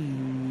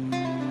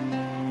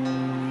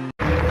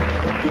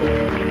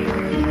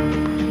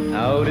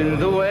 Out in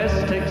the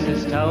West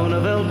Texas town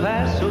of El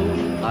Paso,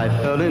 I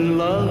fell in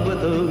love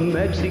with a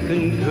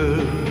Mexican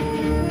girl.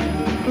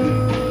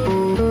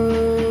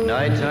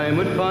 Nighttime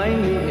would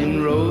find me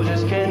in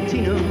Rosa's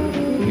Cantina,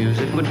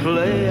 music would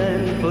play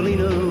and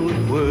Felina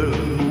would whirl.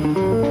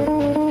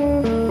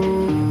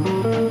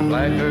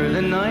 Blacker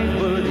than night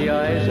were the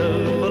eyes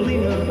of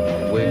Felina,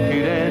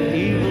 wicked and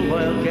evil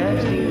while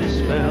casting a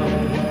spell.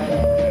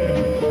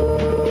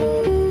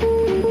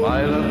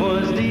 My love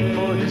was deep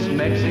for this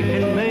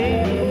Mexican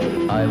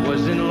maiden, I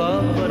was in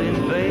love but in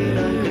vain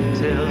I could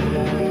tell.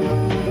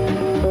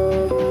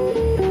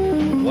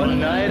 One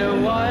night a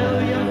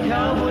wild young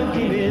cowboy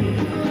came in,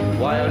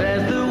 wild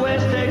as the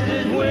West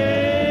Texas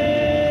wind.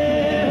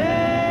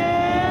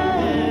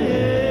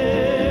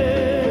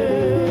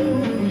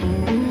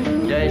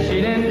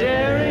 Dashing and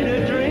daring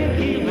a drink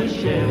he was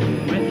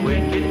sharing with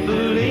wicked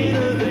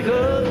Felina, the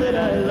girl that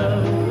I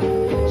love.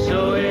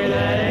 So in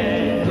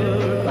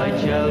anger I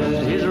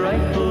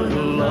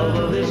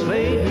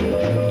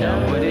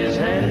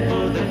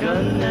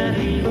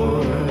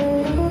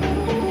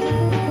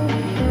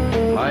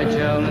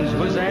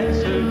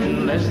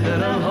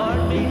than a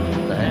heartbeat,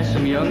 the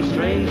handsome young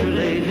stranger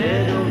laid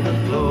dead on the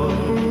floor.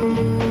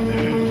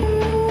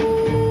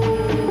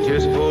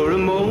 Just for a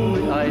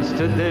moment I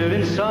stood there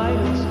in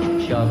silence,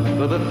 shocked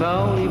for the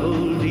foul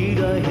evil deed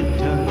I had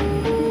done.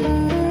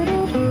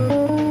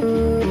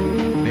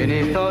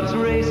 Many thoughts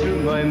raced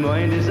through my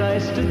mind as I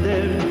stood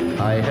there.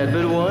 I had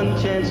but one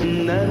chance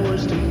and that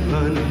was to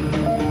run.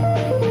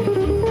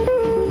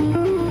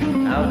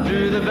 Out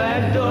through the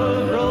back door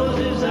of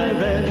roses I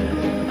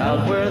ran,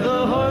 out where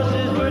the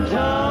horses were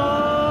tied.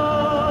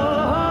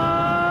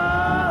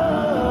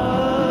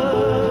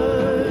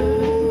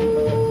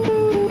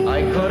 I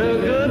caught a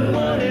good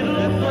one, it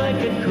looked like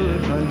it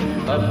could run,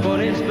 up on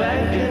its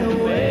back and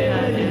away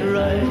I did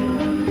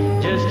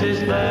ride, just as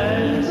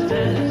fast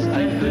as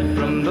I could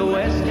from the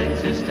West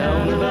Texas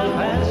town of El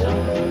Paso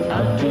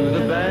out to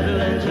the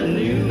Badlands of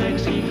New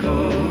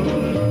Mexico.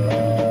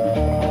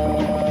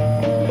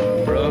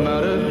 From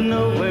out of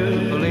nowhere,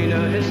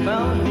 Felina has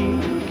found me,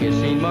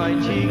 kissing my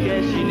cheek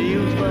as she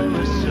kneels by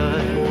my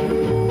side.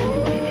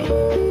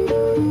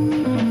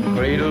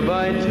 Cradled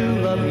by two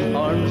loving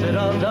arms that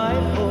I'll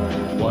die for,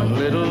 one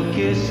little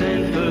kiss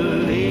and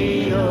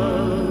Felina,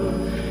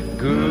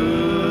 goodbye.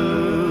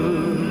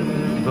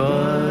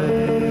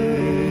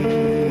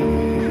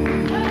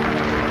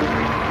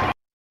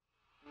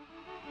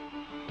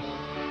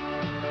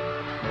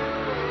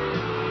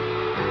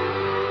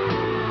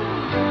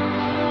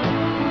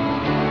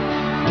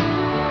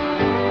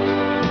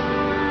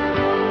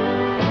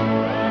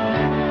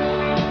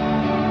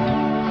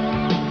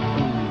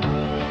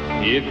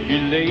 If you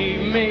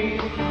leave me,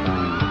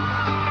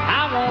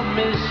 I won't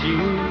miss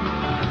you,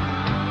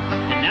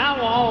 and I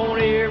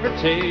won't ever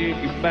take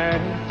you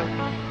back.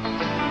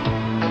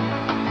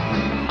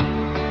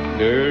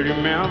 Dirty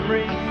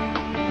memory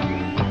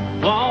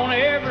won't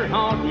ever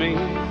haunt me,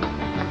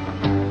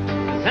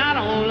 'cause I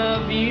don't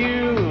love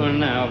you, and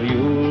now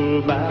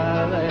you'll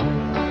buy that.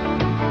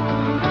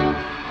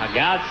 I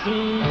got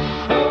some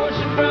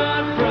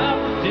oceanfront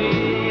property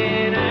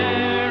in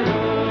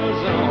Arizona.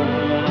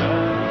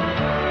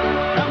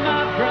 From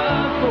my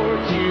front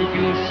porch you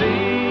can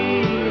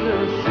see the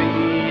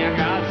sea. I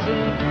got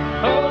some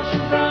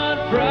oceanfront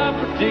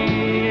property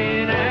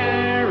in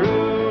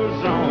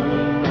Arizona.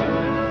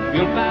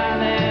 You'll buy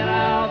that,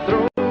 I'll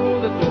throw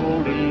the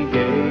Golden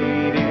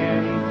Gate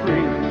in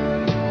free.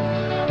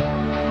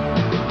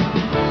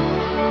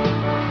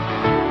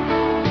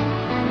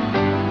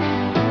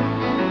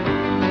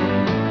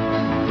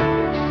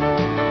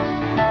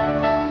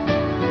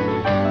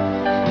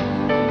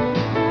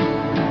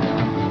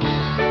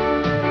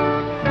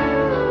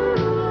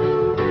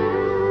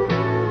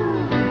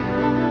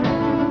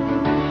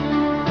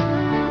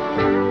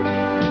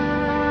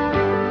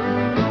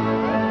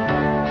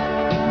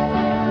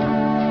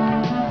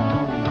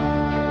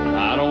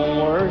 I don't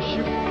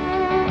worship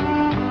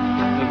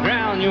the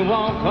ground you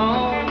walk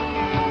on.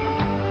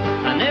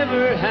 I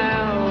never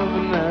have,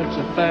 and that's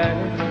a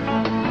fact.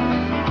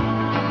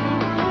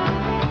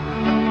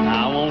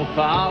 I won't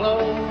follow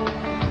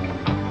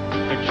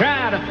or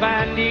try to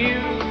find you,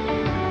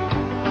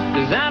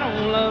 'cause I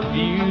don't love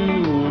you,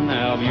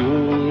 now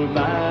you'll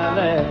buy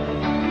that.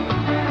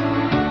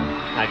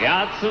 I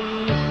got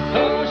some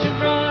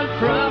oceanfront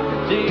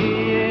property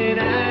in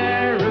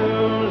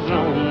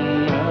Arizona.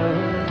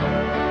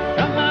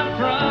 From my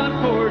front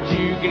porch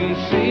you can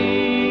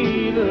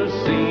see the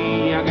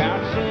sea. I got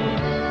some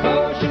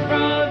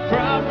oceanfront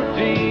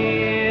property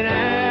in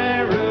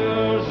Arizona.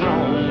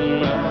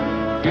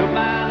 You'll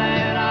buy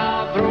that,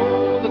 I'll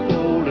throw the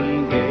Golden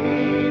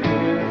Gate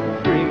in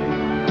free.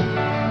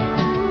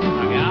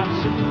 I got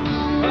some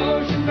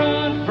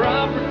oceanfront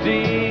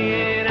property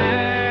in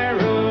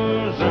Arizona.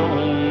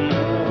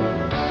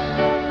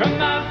 From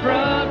my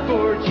front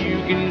porch you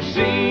can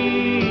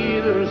see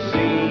the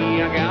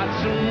sea. I got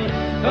some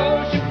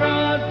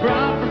oceanfront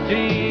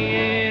property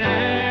in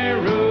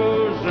Arizona.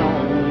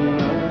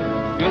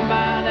 You'll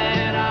buy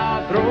that,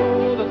 I'll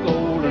throw the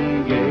Golden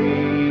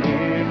Gate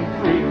in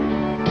free.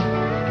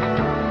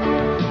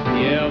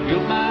 Yeah, if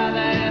you'll buy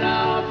that,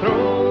 I'll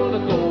throw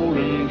the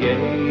Golden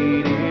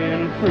Gate in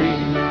free.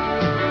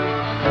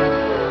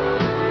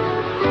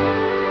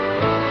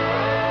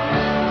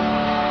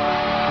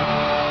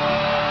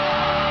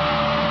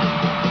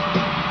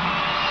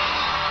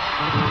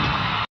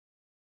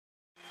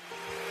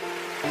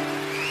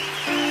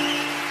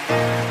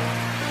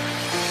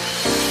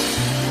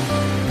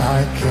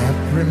 I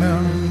can't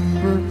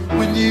remember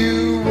when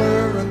you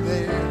weren't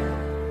there,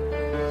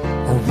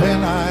 or when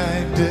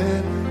I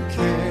didn't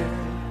care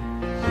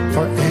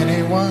for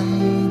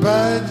anyone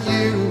but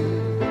you.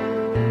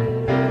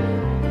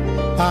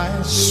 I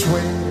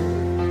swear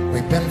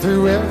we've been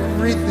through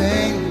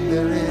everything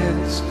there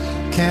is.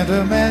 Can't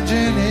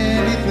imagine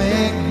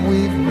anything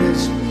we've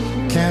missed.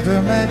 Can't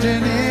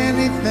imagine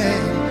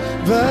anything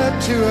the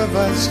two of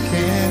us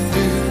can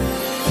do.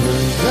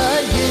 Through the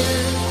years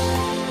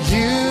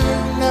you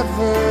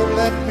never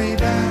let me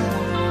down.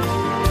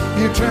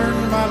 You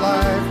turned my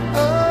life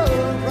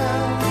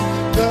around.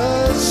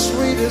 The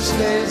sweetest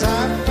days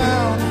I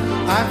found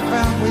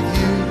with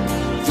you.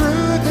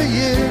 Through the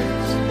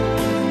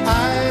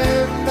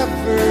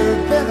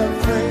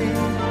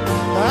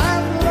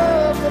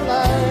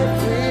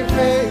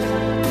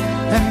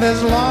And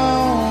as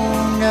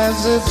long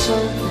as it's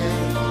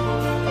okay,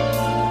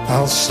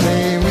 I'll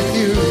stay with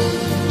you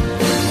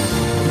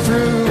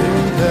through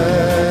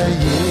the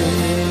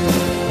years.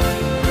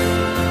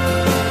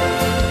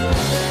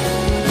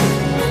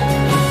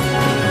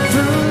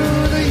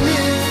 Through the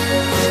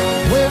years,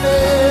 when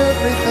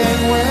everything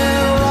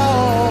went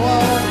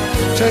wrong,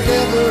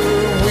 together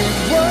we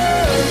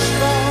were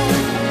strong.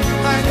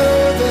 I know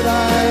that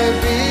I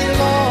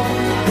belong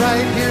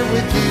right here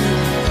with you.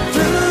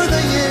 Through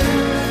the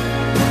years,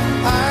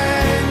 I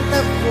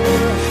never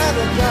had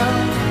a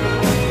doubt.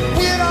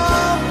 We'd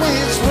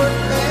always work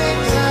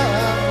things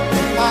out.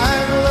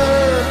 I've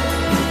learned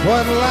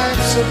what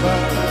life's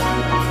about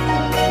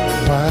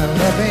by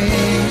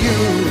loving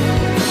you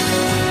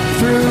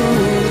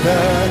through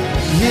the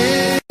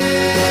years.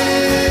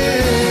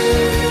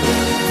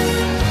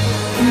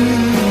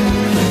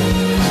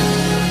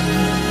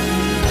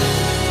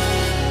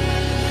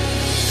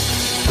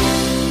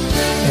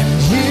 And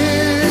you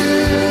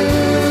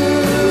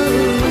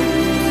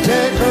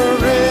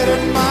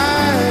decorated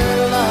my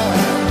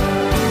life,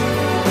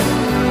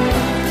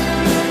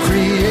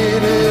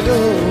 created a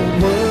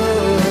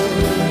world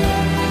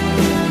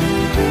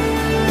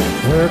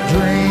where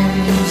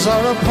dreams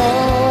are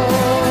apart.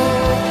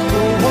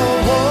 Oh,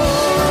 oh, oh,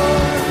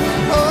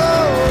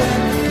 oh,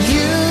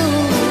 you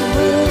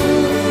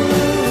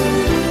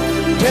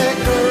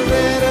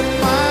decorated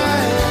my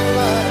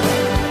life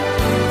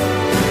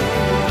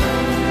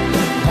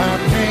by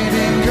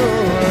painting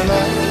your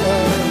life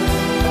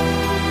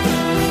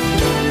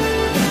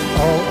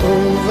all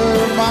over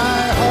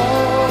my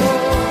heart.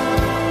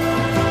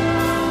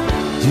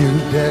 You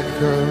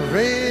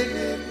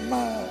decorated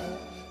my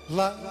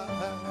life.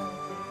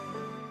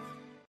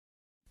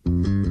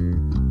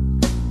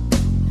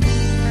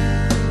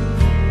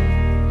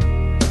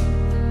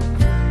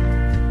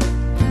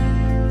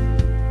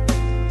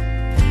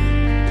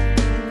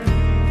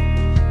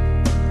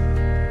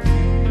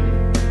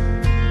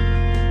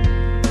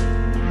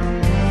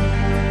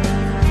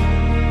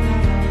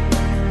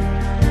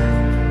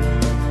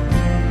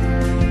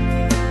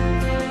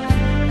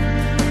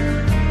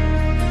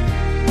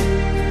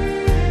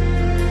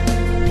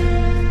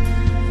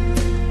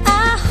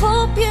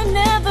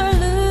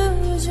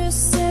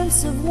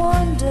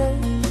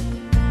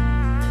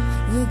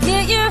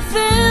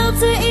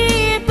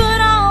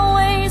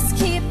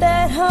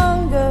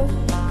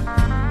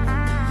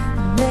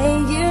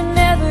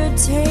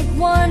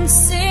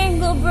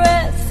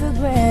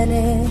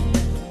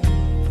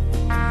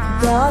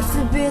 God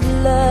forbid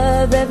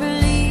love ever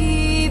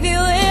leave you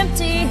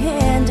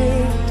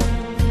empty-handed.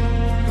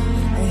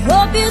 I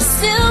hope you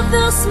still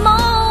feel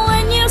small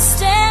when you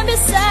stand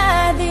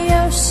beside the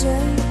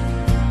ocean.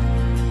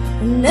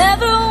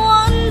 Never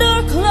one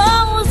door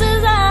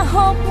closes, I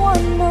hope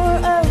one more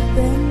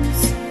opens.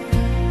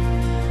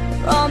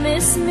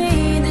 Promise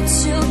me that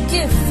you'll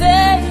give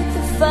faith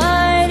a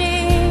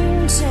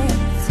fighting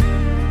chance.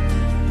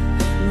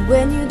 And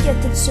when you get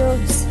the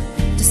choice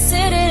to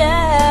sit it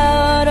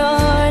out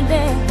or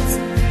dance,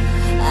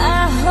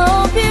 I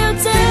hope you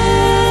dance.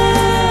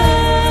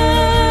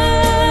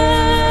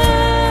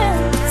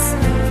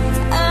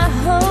 I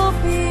hope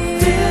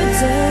you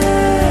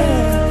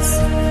dance.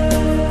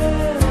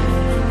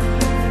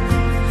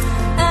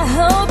 I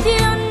hope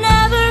you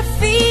never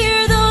fear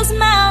those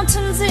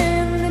mountains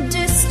in the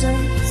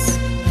distance.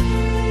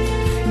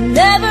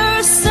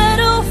 Never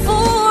settle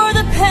for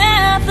the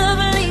path of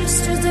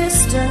least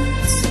resistance.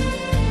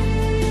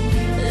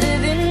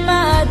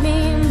 Might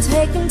mean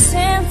taking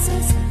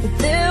chances, but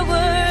they're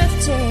worth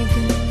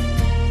taking.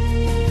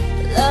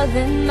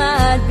 Loving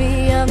might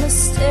be a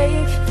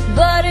mistake,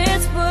 but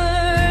it's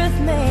worth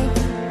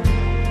making.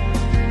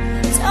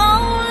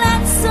 Don't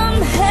let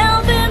some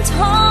hell-bent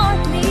heart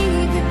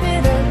leave you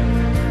bitter.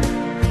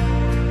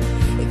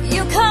 If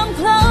you come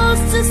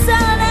close to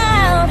selling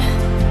out,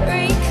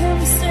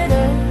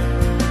 reconsider.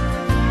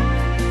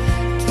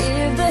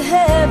 Give the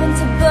heavens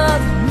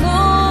above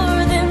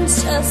more than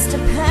just a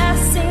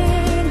passing.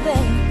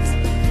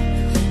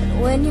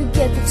 When you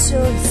get the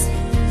choice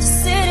to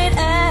sit it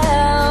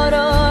out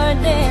or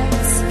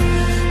dance,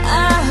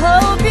 I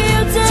hope you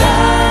dance.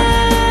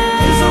 Time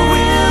is a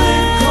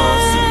willing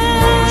constant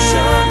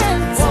motion,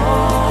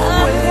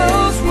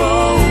 always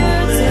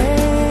rolling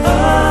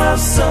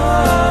us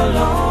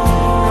along.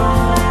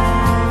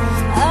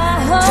 I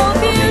hope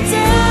you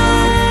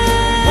dance.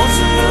 Once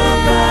you look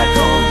back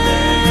on the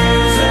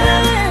years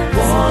and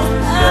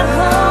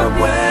wonder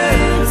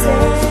where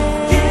those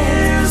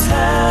years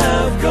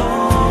have gone.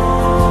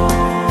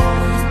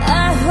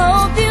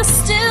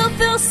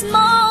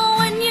 Small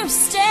when you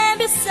stand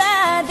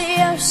beside the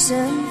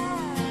ocean.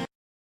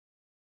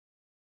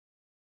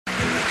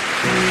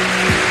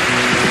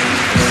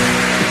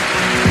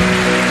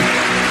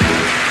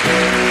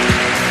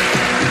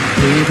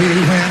 Baby,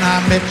 when I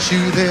met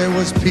you, there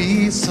was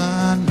peace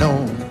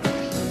unknown.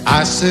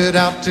 I set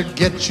out to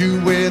get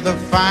you with a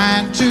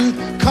fine-tooth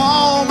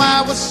comb.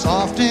 I was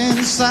soft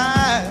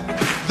inside.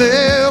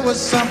 There was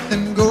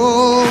something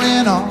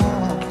going on.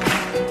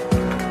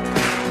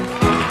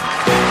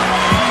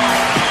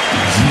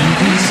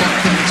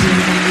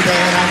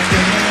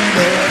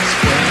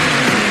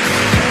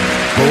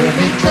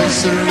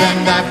 closer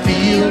and I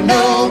feel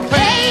no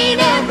pain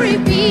every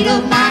beat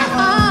of my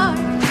heart.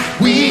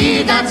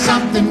 We got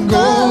something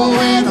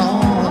going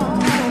on.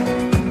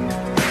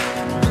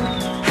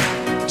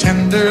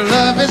 Tender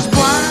love is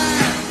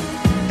blind,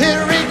 it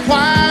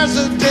requires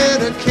a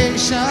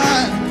dedication.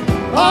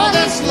 All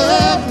this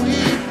love we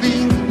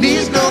feel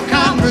needs no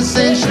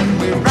conversation.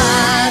 We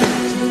ride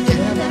it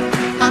together,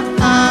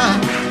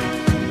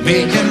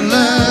 making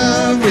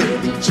love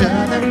with each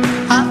other,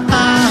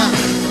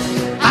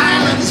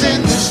 islands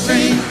in the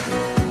stream,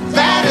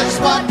 that is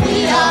what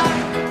we are.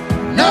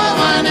 No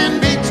one in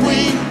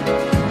between.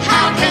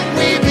 How can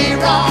we be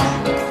wrong?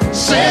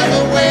 Sail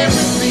away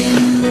with me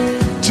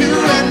to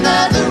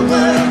another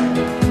world,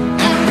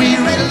 and we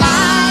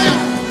rely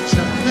on each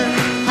other,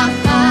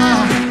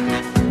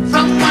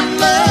 from one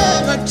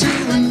lover to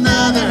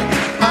another.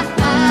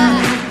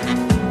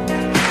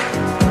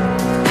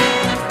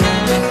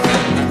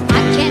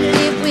 I can't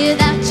live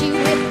without you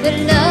if the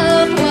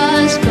love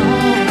was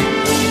gone.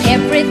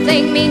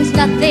 Everything means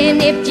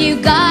nothing if you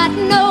got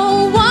no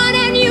one,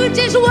 and you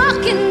just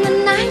walk in the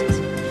night,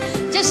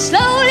 just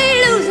slowly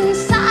losing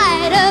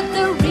sight of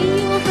the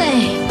real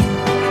thing.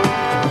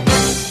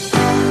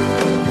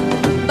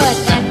 But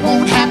that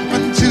won't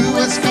happen to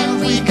us, and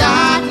we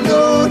got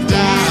no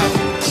doubt.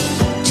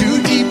 Too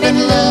deep in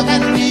love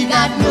and we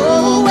got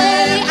no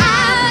way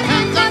out,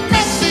 and the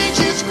message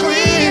is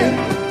clear.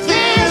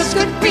 This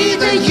could be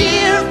the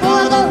year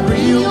for the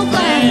real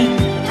thing.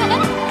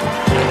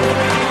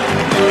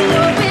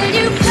 Will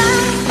you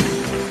come?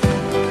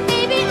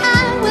 Baby, I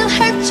will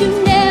hurt you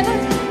never.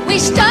 We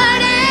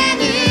start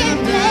and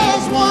end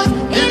as one.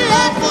 In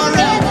love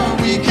forever,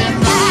 we can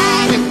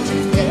ride it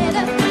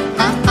together,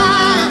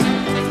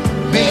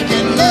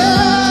 making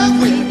love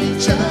with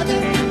each other,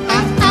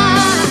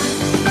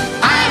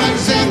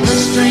 islands in the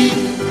stream,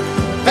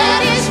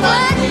 that is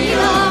what we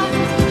are.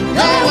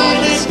 No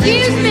one is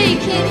Excuse me,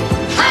 kitty.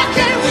 How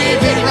can we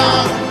be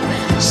wrong?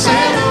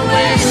 Sail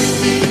away with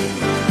me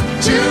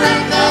to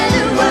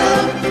another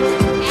world,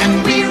 and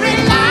we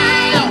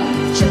rely on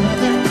each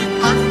other,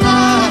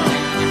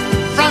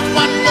 from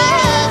one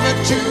lover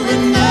to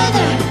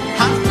another.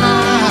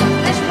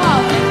 Let's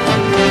walk.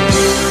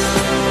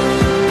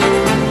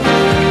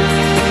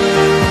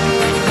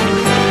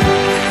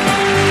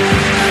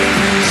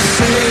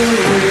 Sail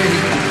away.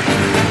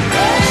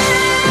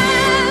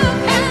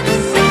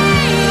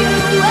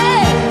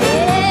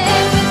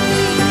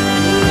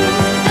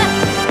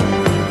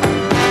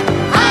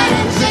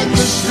 Islands in the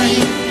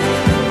stream,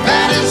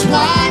 that is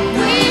what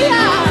we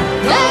are.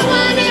 No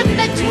one in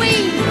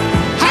between.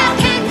 How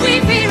can we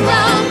be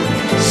wrong?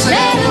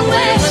 Sail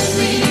away with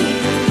me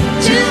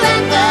to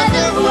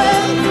another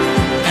world,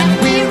 and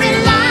we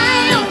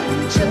rely on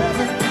each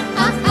other,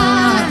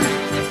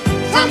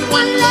 from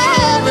one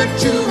lover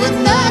to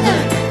another.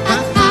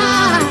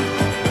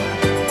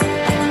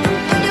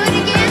 Do it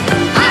again.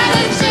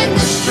 Islands in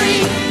the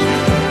stream,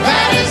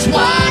 that is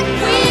what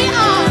we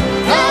are.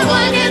 No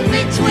one in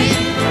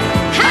between.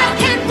 How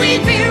can we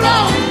be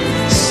wrong?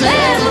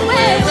 Sail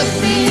away with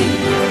me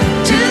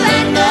to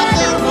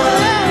another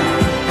world,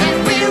 and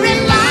we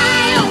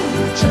rely on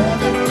each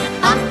other,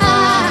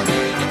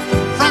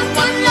 from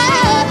one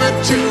lover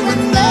to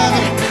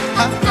another.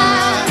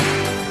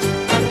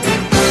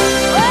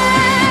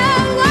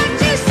 Well, what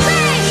you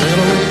say? Sail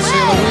away,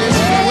 sail away,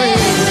 sail away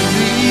with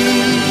me.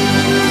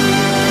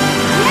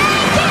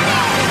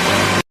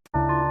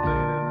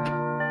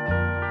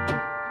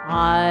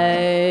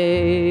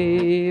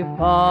 I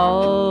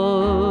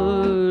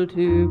fall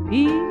to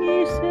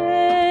pieces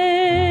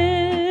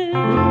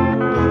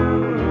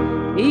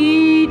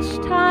each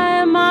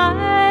time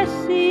I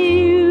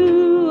see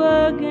you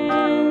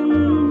again.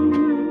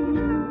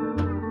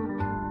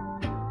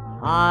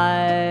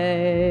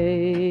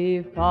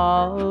 I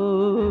fall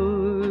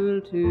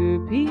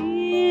to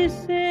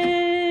pieces.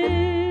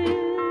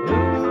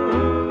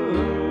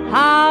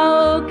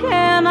 How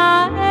can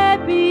I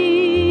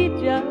be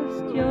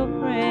just your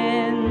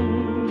friend?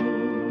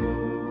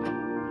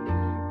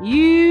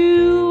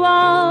 You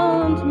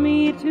want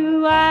me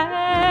to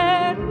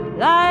act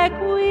like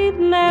we've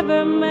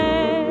never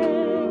met.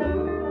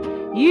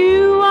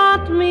 You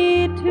want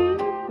me to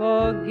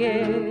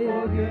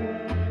forget,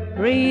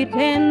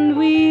 pretend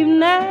we've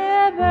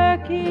never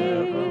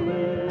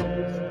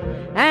kissed.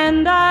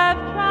 And I've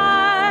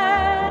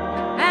tried,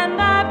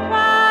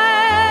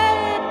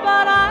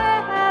 but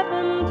I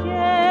haven't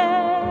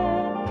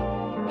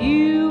yet.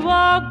 You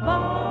walk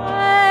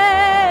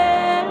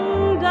by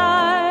and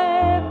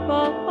I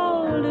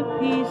fall to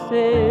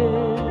pieces.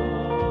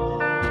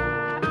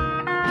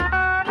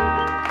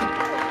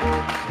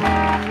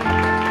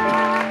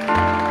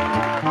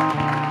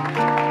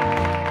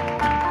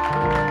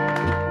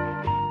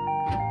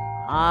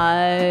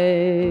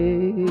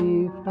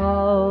 I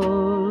fall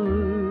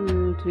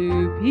to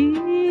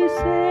pieces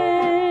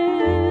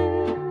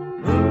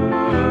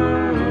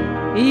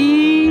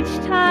each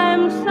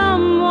time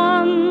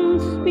someone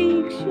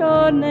speaks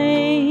your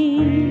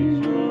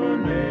name.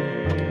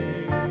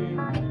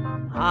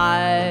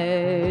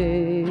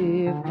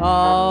 I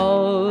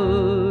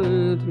fall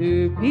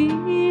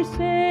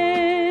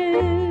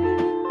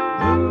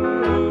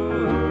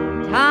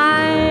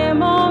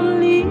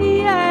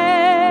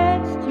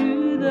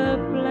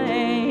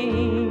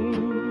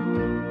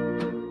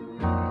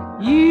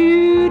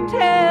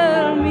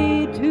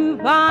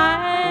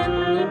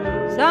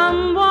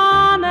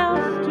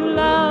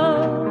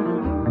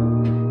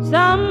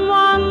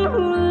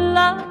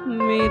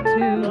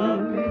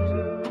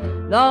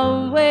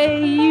the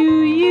way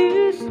you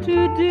used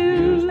to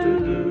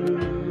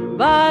do.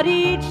 But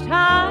each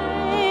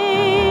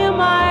time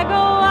I go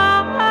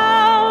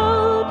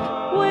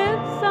out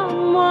with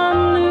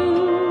someone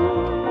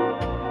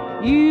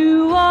new,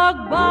 you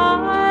walk by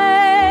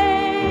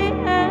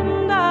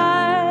and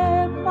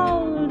I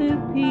fall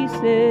to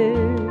pieces.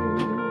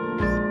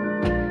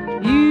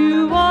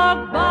 You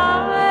walk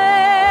by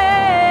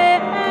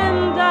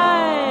and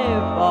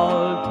I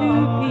fall to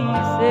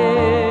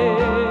pieces.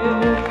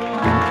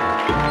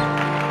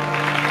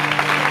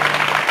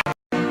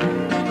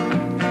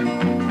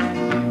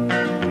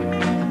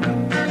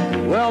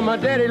 Well, my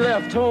daddy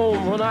left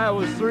home when I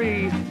was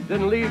 3.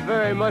 Didn't leave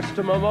very much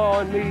to my ma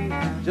and me,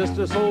 just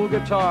this old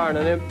guitar and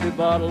an empty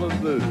bottle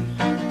of booze.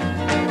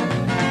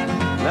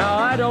 Now,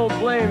 I don't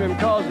blame him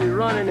 'cause he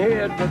run and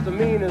hid, but the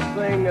meanest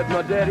thing that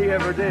my daddy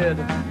ever did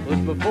was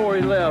before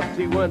he left,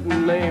 he went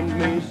and named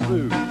me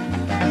Sue.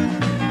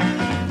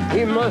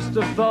 He must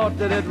have thought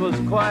that it was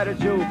quite a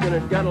joke, and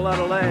it got a lot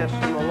of laughs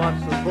from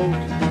lots of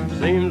folks.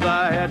 Seems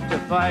I had to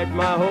fight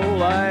my whole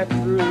life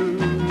through.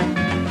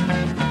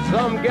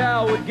 Some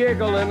gal would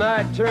giggle and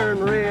I'd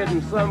turn red,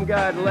 and some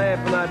guy'd laugh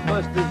and I'd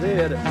bust his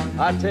head.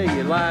 I tell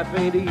you, life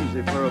ain't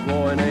easy for a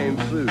boy named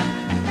Sue.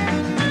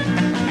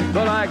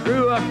 But I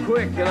grew up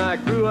quick and I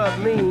grew up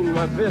mean.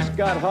 My fists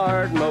got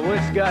hard and my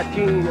wits got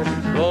keen.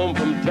 Roamed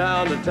from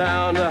town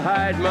to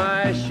hide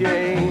my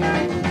shame.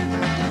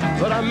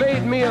 But I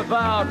made me a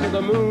vow to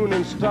the moon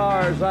and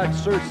stars, I'd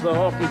search the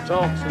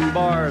honky-tonks and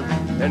bars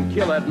and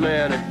kill that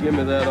man that give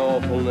me that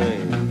awful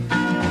name.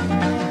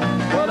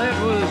 Well, it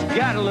was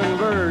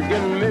Gatlinburg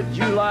in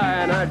mid-July,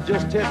 and I'd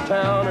just hit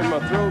town and my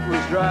throat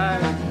was dry.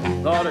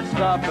 Thought I'd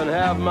stop and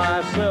have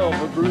myself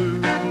a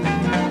brew.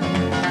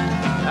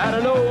 At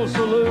an old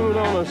saloon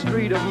on a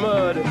street of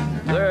mud,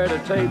 there at a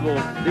table,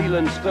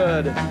 dealing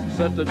stud,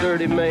 sat the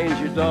dirty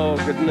mangy dog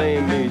that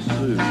named me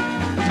Sue.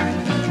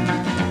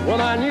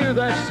 Well, I knew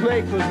that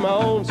snake was my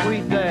own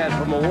sweet dad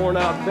from a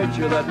worn-out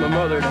picture that my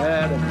mother'd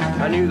had.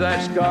 I knew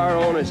that scar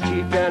on his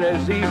cheek and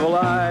his evil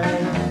eye.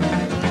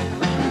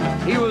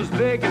 He was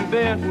big and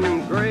bent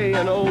and gray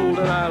and old,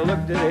 and I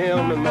looked at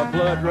him and my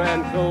blood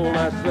ran cold.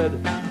 I said,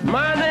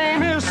 "My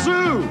name is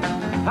Sue.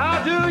 How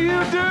do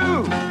you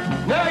do?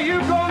 Now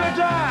you gonna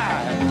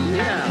die."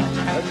 Yeah,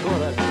 that's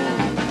what I told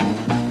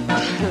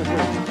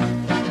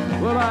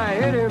him. Well, I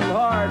hit him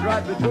hard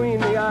right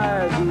between the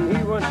eyes, and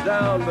he went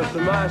down, but to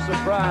my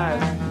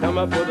surprise, come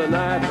up with a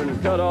knife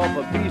and cut off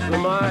a piece of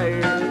my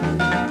ear.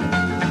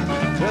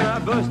 Then I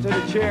busted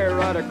a chair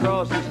right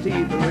across his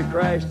teeth, and we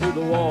crashed through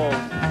the walls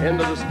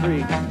into the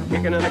street,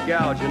 kicking and a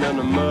gouging in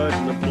the mud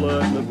and the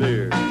blood and the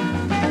beer.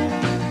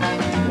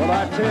 Well,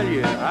 I tell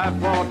you, I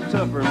fought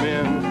tougher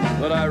men,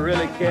 but I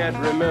really can't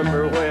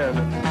remember when.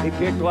 He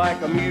kicked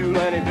like a mule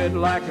and he bit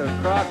like a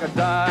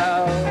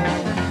crocodile.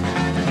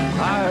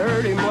 I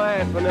heard him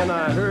laugh and then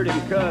I heard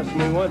him cuss,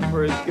 and he went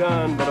for his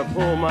gun, but I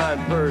pulled mine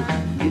first.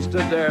 He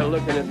stood there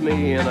looking at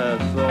me and I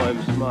saw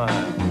him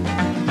smile.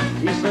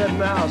 He said,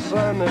 "Now,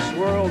 son, this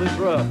world is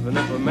rough, and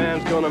if a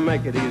man's gonna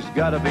make it, he's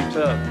gotta be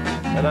tough."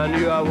 And I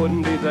knew I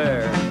wouldn't be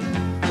there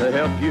to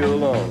help you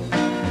along.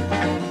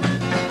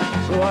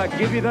 So I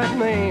give you that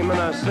name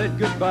and I said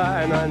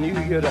goodbye, and I knew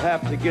you'd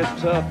have to get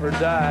tough or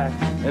die.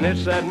 And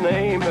it's that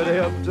name that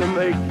helped to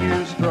make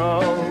you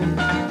strong.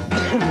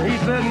 He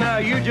said, "Now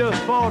you just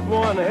fought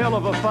one hell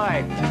of a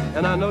fight,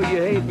 and I know you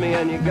hate me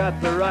and you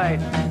got the right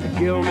to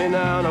kill me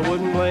now, and I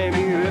wouldn't blame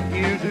you if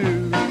you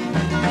do.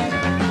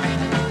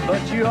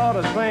 But you ought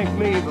to thank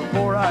me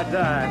before I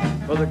die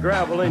for the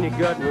gravel in your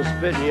gut and the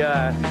spit in your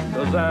eye,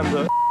 'cause I'm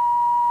the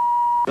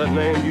that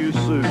named you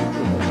Sue."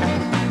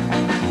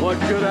 What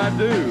could I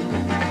do?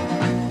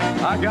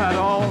 I got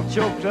all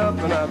choked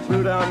up and I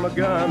threw down my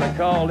gun. I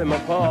called him a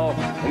pa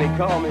and he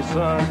called me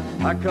son.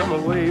 I come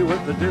away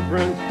with a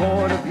different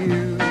point of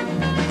view.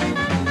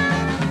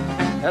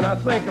 And I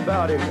think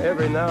about him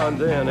every now and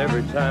then,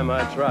 every time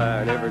I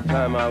try and every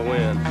time I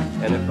win.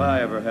 And if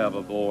I ever have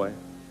a boy,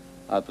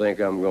 I think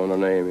I'm gonna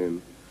name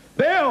him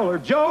Bill or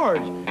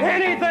George,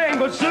 anything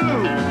but Sue.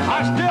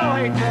 I still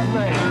hate that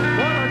name.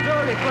 What a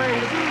dirty thing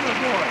to do to a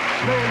boy.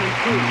 Name him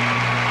Sue.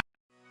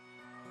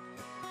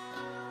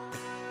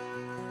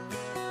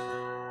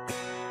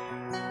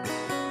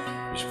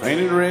 He's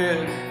painted red,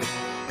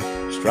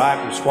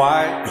 striped was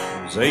white,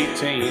 was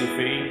 18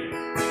 feet,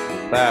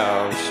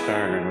 without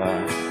stern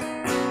line.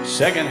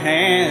 Second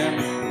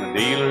hand from a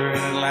dealer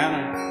in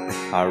Atlanta.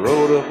 I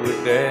rode up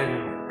with Daddy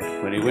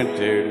when he went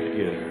there to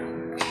get her.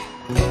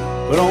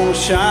 Put on a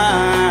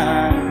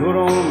shine, put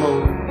on a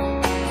motor,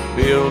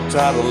 built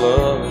out of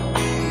love,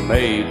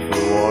 made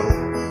for water.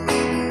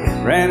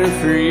 Ran it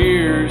for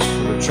years,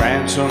 the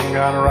transom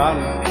got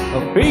rotten.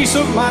 A piece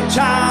of my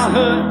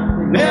childhood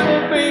will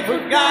never be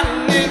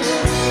forgotten. It's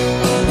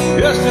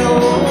just an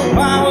old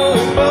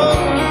firewood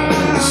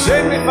boat,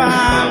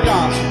 75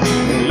 Johnson,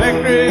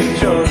 electric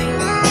jug.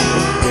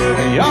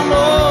 A young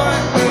boy,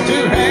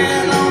 two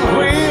hands on the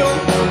wheel.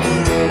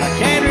 I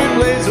can't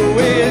replace the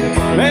way it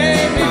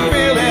made me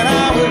feel, that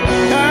I would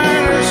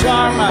turn her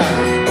sharp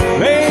mind,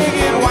 make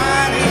it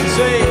whine and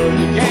say,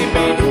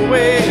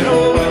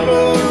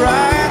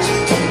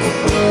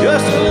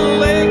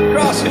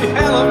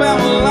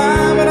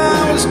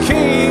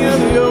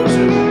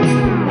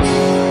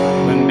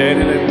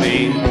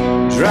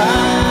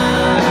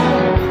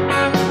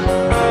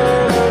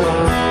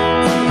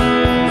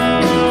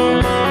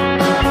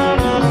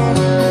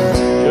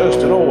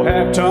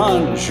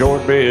 4.5-ton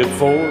shortbed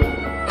Ford,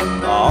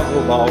 my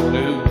uncle bought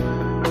new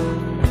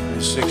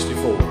in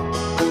 '64.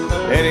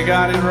 Daddy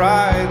got it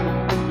right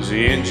as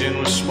the engine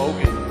was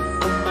smoking,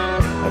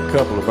 a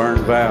couple of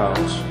burned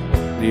valves,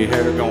 and he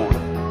had her going.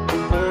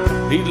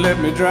 He'd let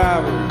me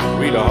drive her,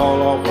 we'd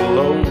haul off a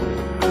load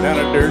down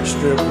a dirt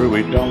strip where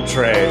we'd dump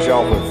trash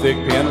off a thick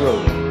pin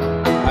road.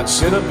 I'd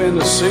sit up in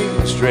the seat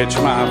and stretch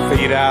my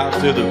feet out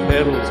to the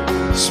pedals,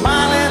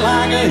 smiling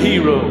like a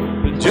hero.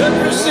 The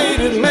judge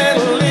proceeded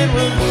metal, it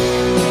was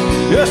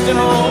just an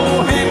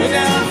old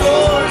hand-me-down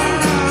Ford,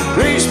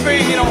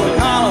 3-speed on the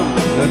column,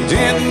 a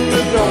dent in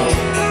the door.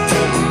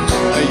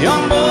 A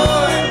young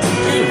boy,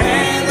 2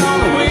 hands on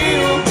the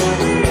wheel,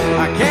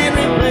 I can't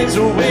replace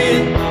the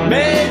way it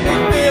made me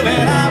feel.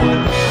 And I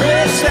would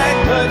press that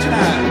clutch and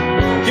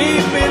I'd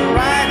keep it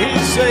right.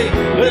 He'd say,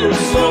 little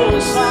soul,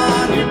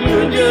 son, you're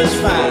doing just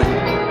fine.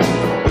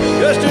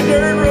 Just a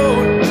dirt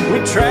road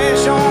with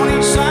trash on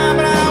each side,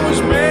 but I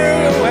was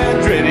merry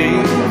and pretty,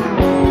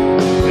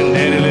 and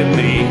Daddy let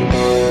me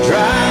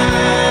drive.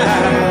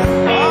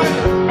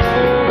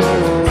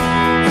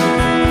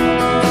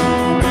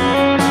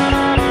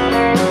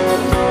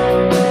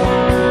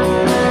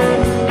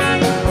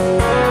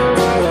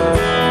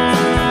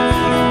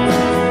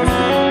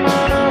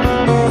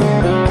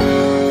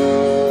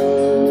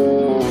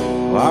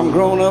 Well, I'm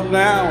grown up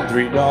now,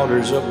 3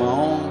 daughters of my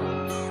own.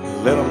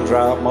 Let them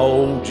drive my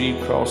old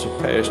Jeep across the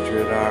pasture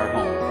at our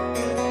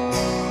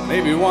home.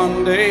 Maybe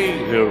one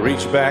day they'll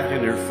reach back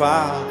in their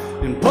file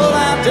and pull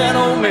out that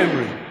old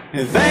memory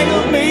and think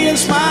of me and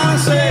smile and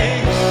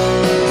say,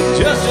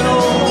 just an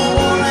old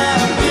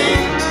worn-out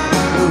Jeep,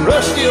 a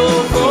rusty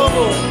old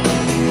Volvo,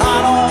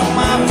 hot on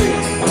my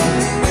feet.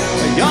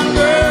 A young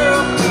girl,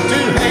 2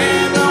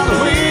 hands on the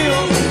wheel,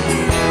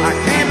 I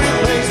can't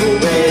replace the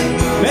way it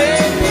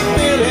made me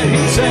feel. And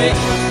he'd say,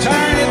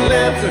 turn it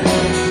left or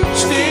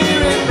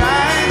steer it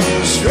right,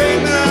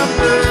 straighten up,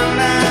 girl,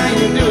 now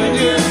you're doing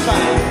just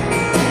fine.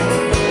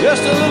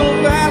 Just a little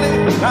valley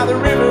by the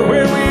river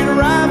where we'd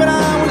arrive, and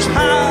I was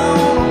high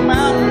on a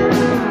mountain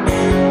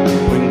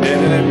when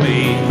Daddy let me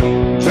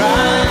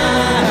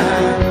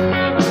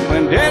drive.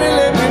 When Daddy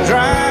let me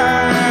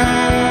drive,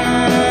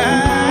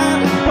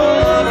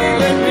 oh, he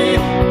let me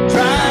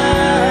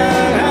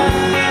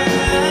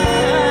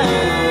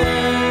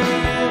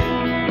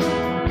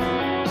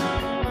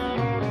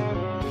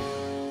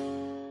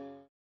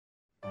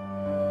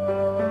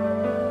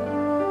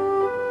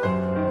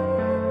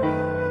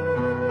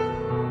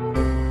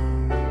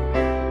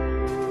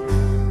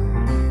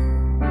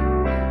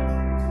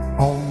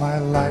All my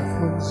life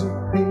was a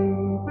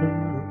paper,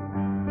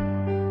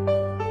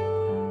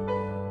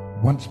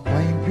 once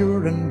plain,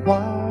 pure, and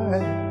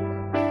white,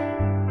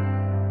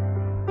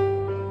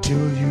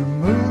 till you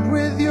moved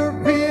with your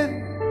pen,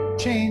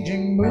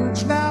 changing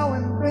moods now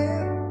and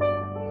then,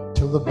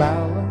 till the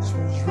balance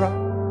was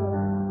right.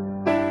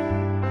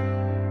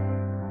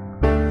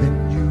 Then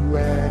you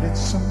added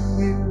some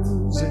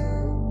music,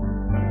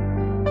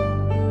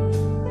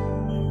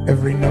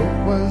 every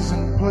note was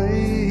in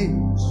place,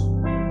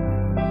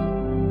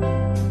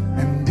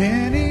 and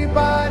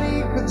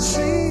anybody could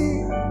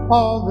see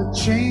all the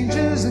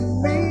changes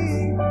in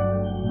me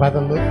by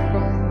the look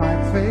on my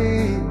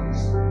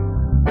face.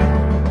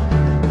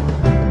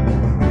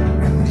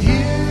 And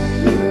you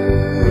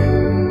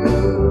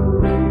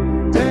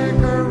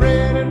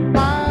decorated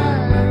my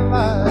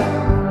life,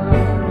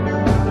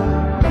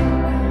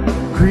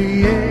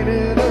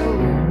 created a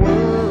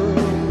world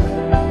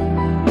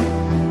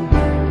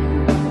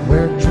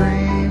where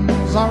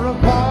dreams are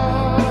apart.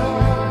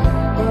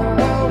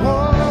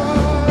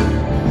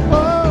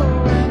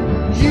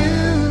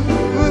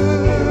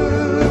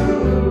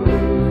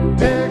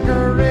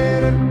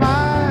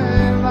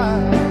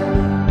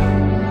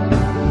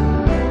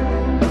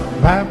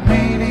 By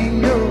painting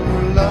your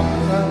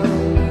love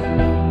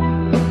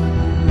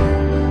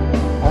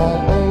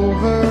all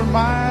over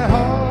my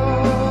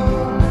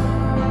heart,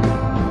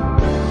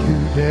 you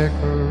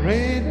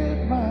decorated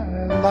my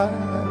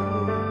life.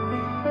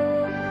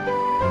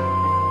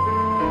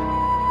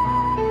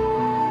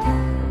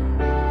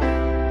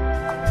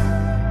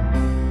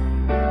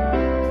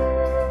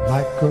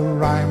 Like a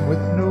rhyme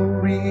with no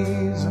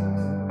reason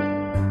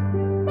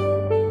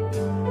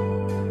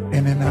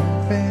in an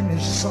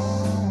unfinished song,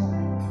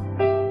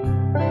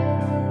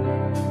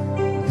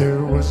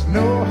 there was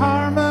no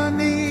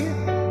harmony,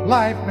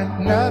 life meant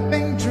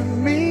nothing to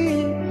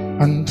me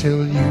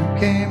until you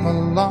came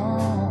along.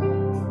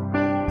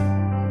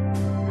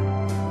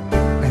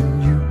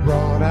 And you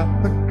brought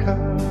out the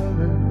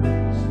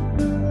colors,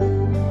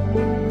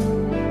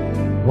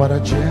 what a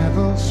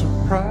gentle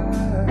surprise.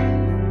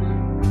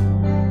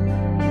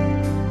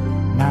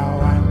 Now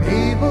I'm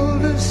able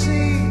to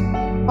see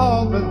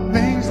all the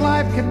things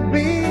life can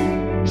be,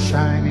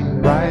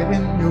 shining bright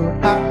in your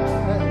eyes.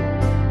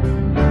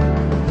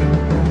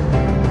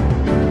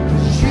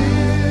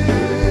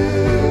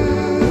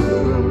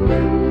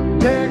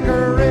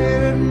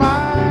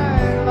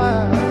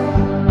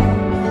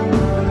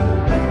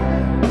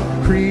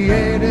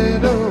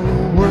 Created a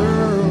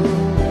world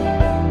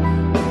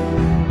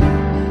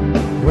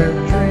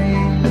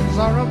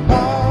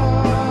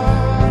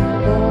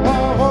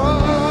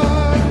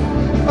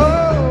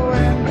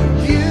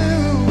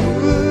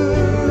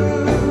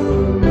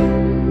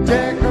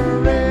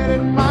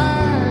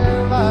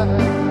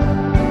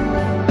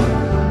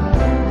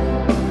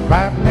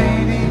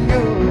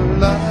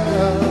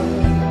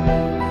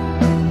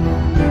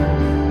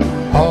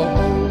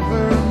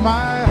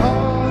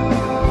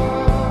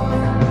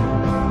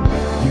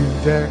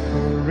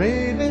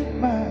decorated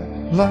my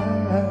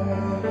life.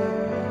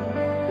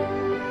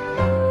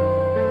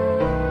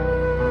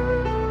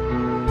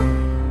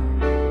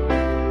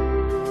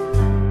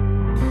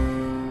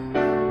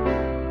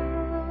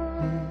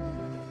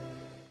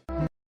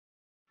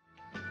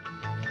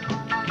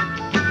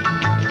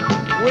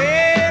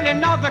 Well, in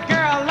North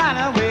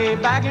Carolina, way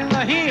back in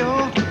the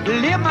hills,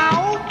 lived my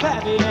old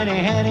pappy and he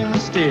had him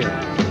still.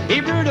 He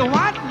brewed a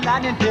white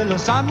lightning till the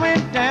sun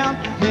went down.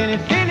 Then he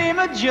filled him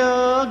a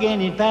jug and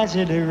he'd pass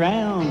it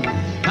around.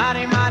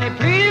 Mighty, mighty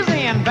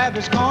pleasing,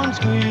 pappy's corn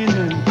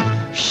squeezing.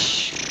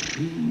 Shh,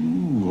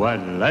 ooh,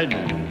 white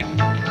lightning.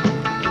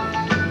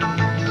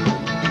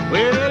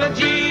 Well, a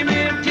team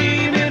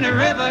in the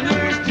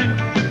revenues too,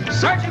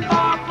 searching for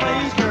a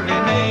place where he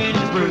made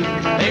his brew.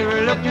 They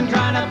were looking,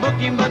 trying to book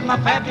him, but my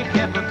pappy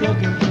kept a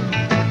cooking.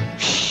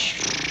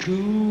 Shh,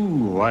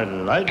 ooh, white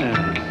lightning.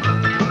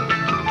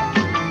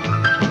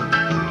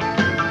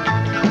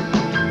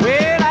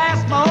 Well, I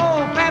asked my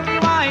old pappy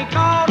why he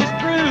called his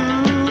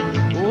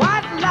brew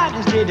White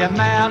Lightning did the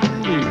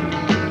Mountain Dew.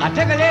 I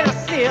took a little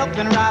sip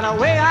and right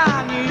away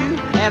I knew,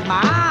 as my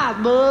eyes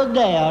bugged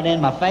out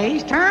and my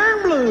face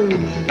turned blue.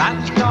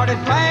 Lightning started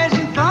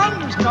flashing,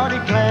 thunder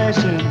started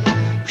clashing.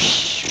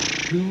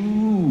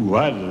 Ooh,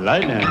 white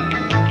lightning.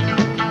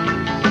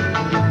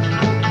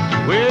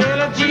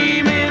 Well, a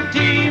team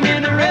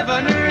in the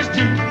revenues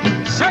too,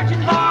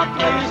 searching for a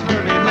place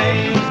where he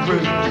made his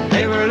brew.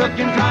 They were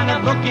looking, trying to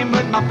book him,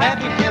 but my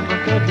pappy kept a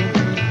cooking.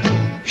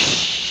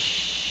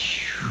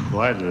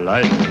 White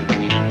lightning.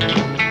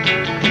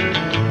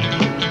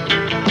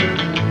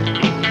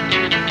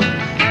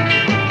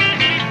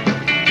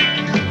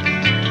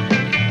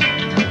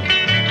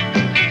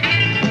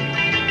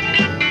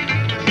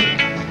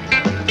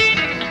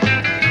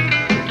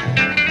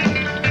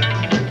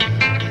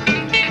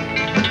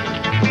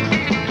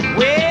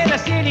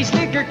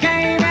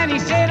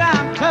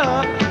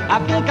 I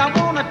think I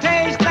wanna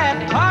taste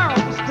that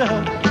powerful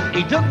stuff.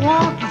 He took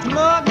one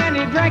slug and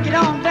he drank it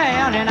on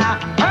down, and I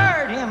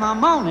heard him a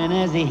moaning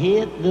as he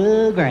hit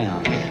the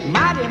ground.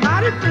 Mighty,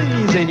 mighty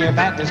pleasing, your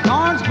Baptist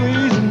corn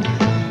squeezing.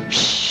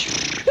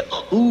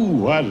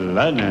 Ooh, what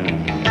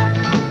lightning.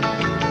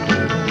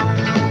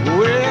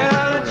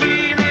 Well, a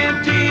team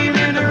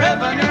in the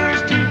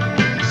revenues too,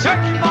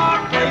 searching for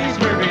a place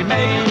where he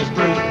made his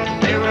brew.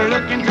 They were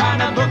looking, trying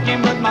to book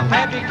him, but my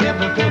pappy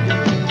kept a cooking.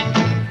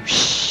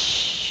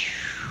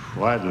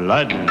 White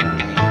lightning.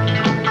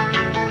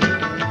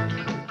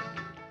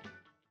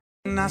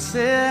 And I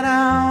set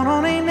out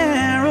on a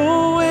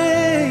narrow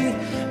way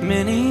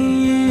many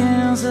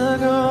years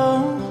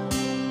ago,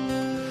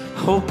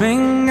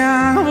 hoping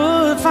I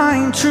would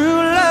find true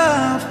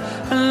love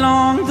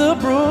along the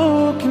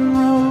broken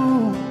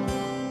road.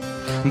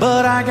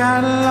 But I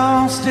got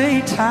lost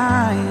a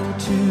time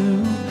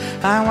too.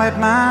 I wiped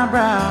my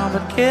brow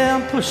but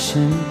kept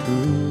pushing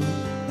through.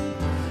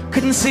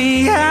 Couldn't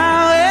see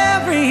how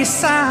every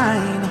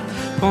sign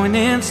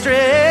pointed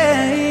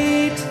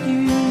straight to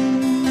you.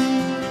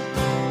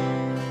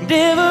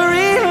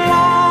 Every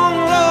long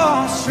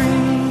lost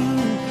stream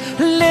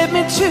led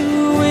me to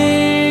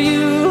where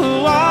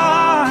you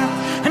are,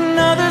 and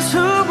others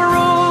who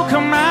broke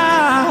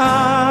my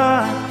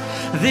heart,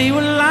 they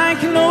were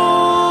like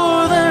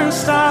northern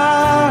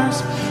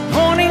stars,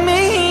 pointing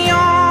me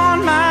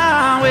on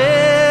my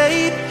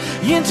way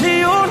into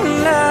your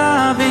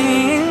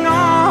loving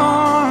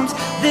arms.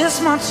 This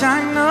much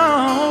I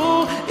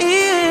know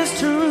is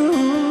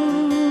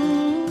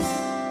true,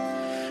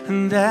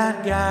 and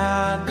that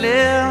God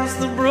bless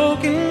the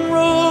broken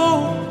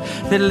road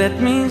that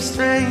led me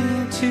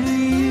straight to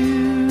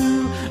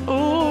you.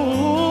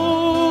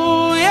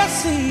 Oh,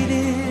 yes, He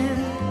did.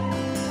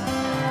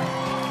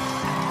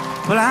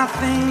 Well, I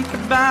think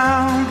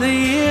about the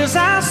years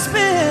I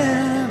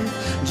spent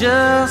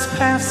just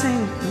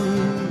passing through.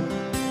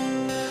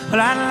 But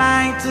I'd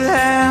like to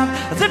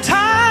have the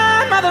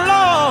time I've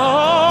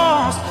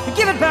lost and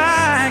give it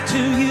back to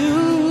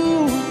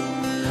you.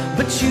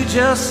 But you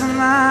just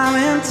smile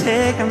and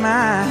take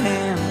my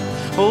hand.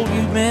 Oh,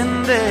 you've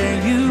been there,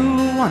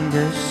 you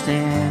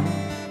understand.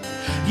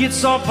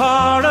 It's all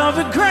part of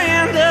a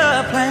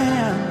grander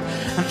plan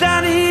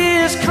that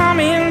is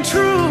coming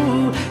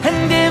true.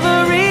 And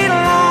every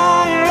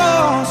long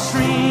lost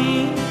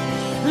stream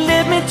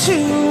led me to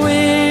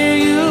where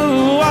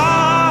you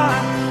are,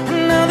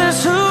 and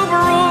others who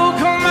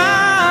broke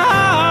my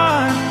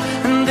heart,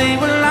 and they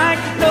were like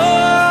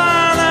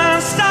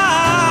northern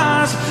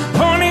stars,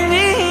 pointing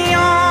me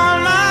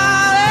on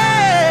my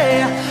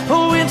way,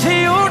 oh, into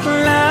your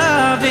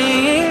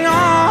loving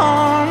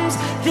arms.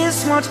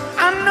 This much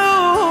I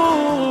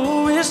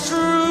know is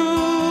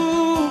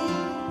true,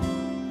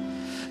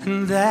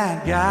 and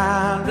that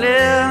God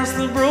bless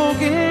the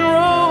broken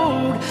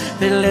road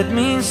that led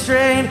me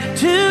straight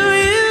to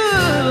you.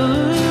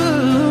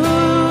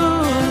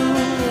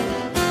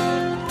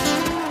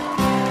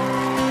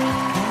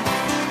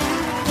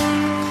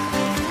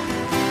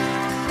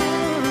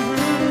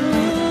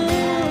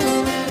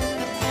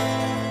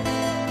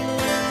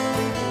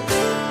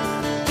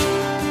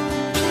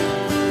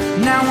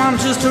 Now I'm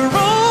just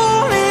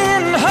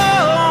rolling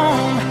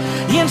home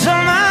into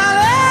my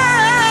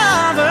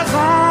lover's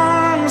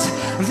arms.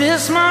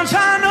 This much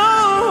I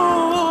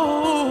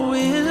know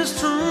is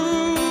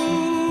true,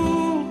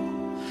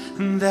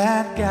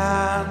 that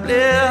God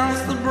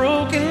bless the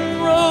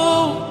broken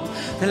road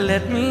that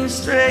led me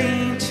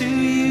straight to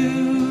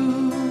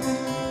you,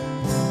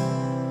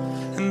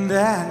 and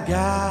that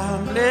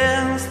God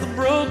bless the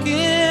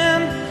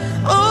broken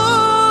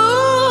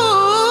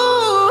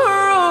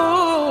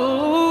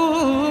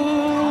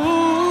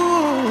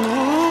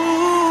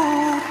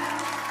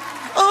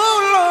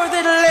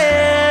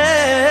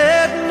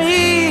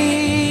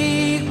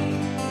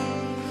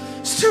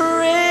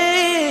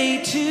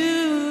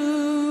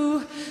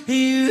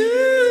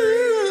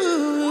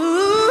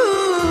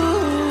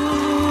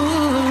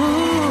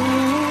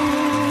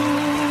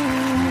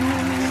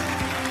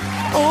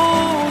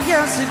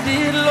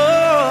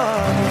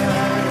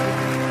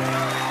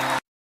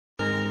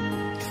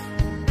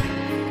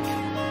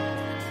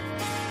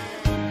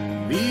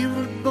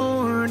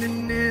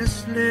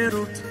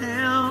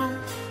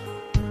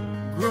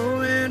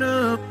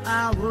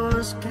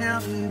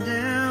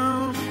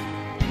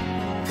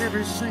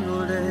every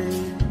single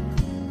day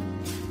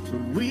till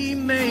we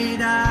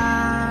made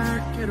our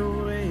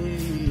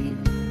getaway.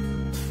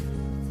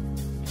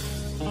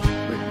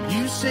 But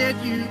you said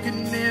you could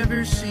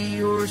never see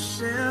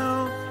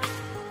yourself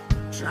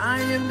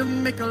trying to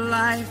make a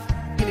life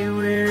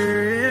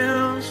anywhere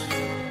else.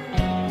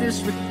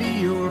 This would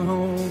be your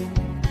home,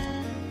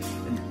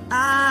 and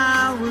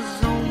I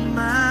was on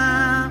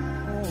my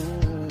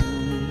own.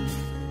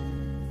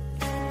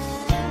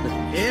 But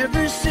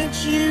ever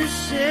since you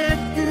said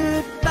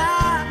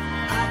goodbye,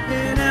 I've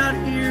been out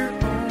here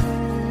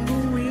on the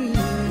wing.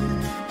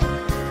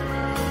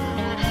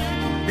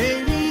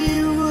 Maybe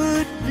you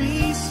would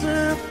be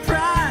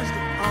surprised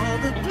at all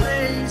the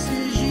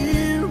places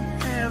you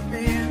have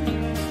been.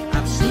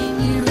 I've seen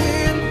you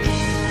in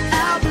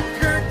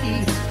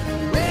Albuquerque,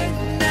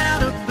 waiting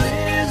out a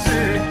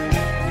blizzard,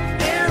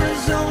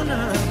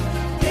 Arizona,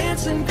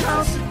 dancing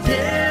across the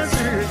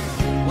desert,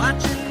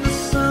 watching the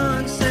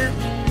sunset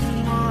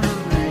in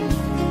Monterey.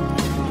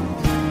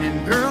 And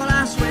girl,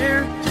 I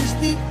swear, just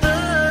the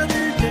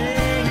other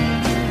day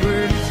you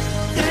were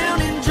down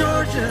in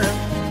Georgia,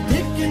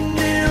 picking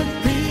them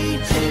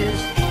peaches.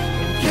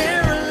 In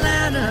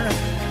Carolina,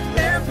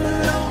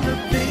 barefoot on the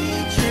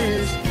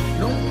beaches.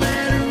 No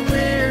matter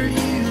where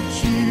you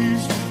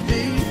choose to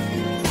be,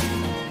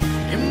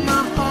 in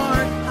my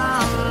heart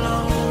I'll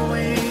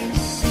always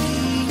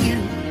see you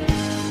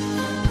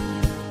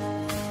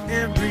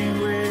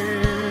everywhere.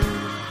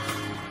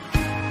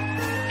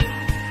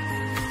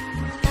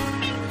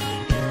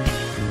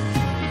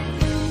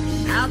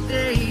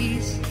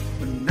 Nowadays,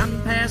 when I'm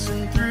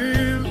passing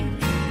through,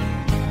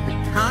 the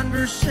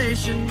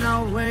conversation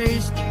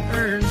always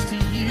turns to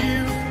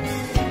you.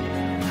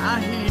 I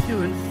hear you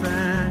doing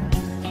fine,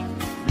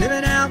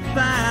 living out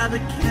by the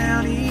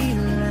county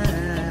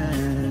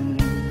line.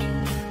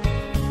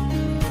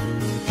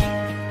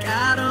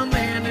 Got a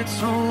man that's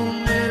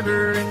home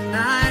every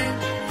night,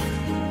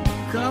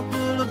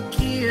 couple of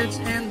kids,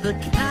 and the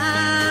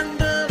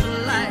kind of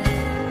life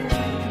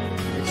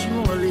that you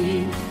want to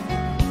lead.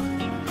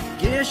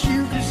 Guess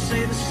you could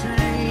say the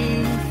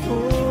same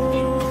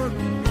for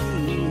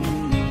me.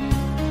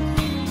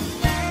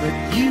 But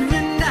you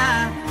and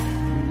I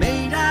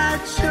made our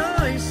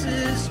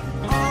choices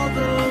all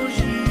those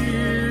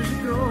years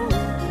ago.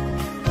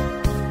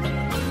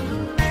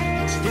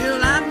 Still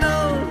I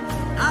know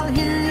I'll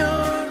hear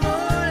your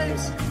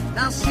voice, and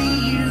I'll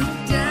see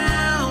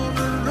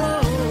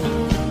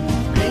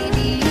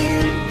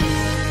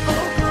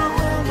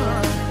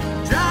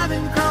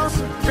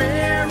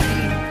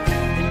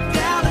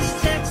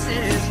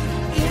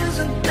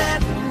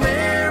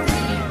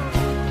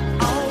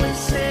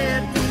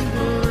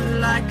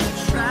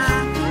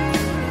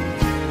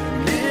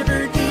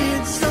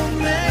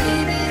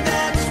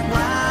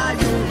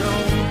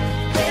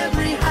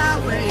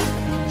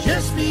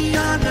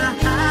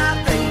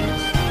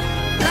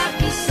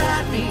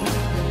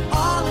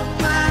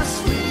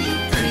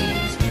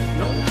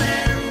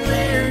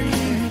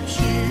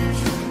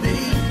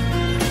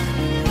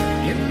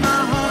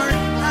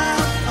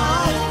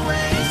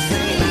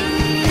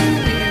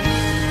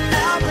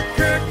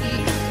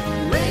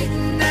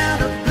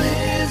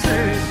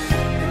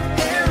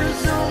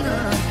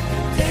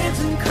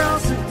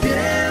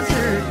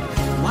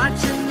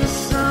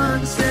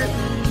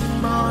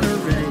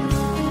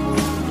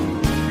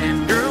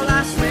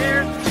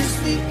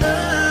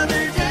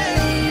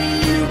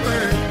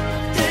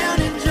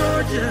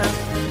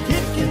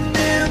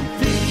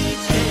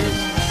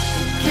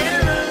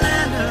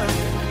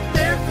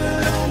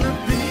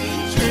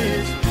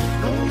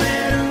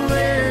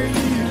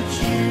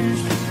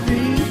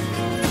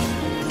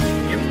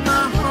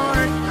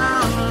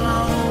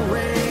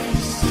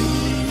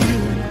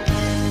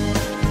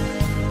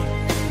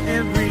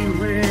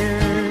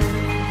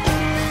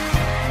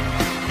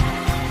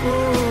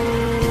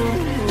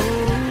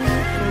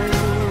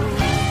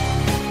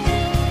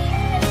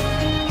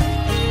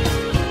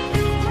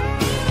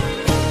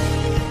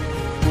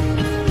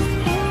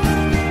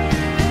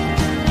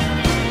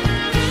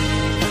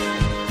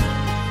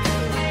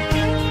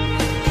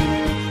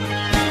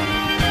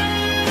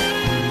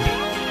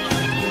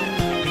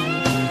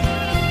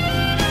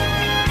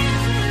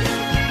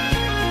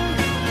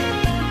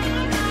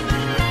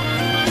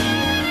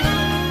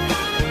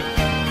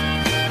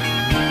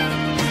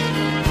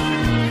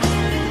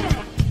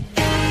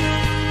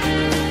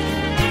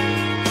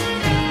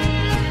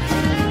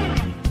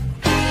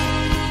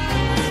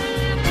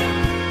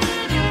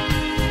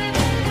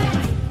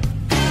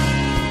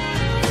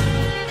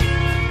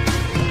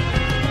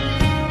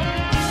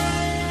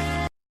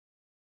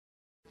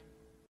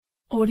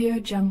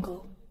Audio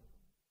Jungle.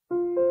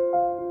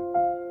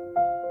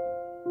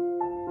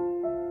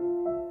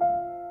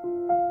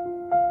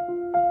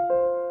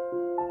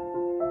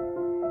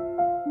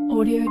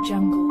 Audio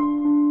Jungle.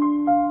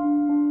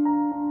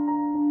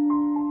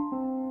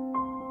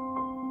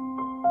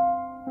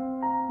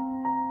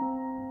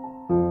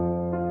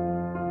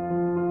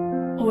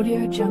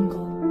 Audio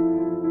Jungle.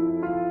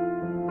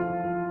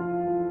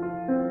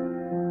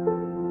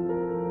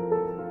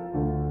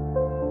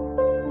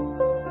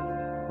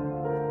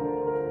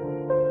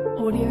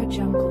 Audio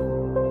Jungle.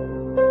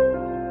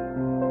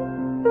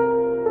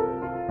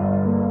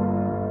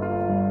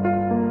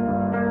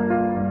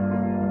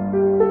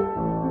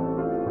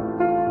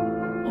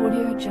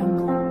 Audio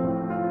Jungle.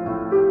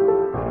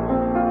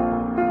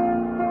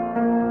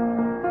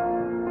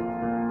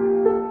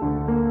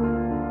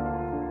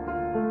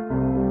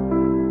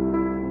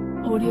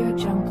 Audio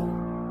Jungle.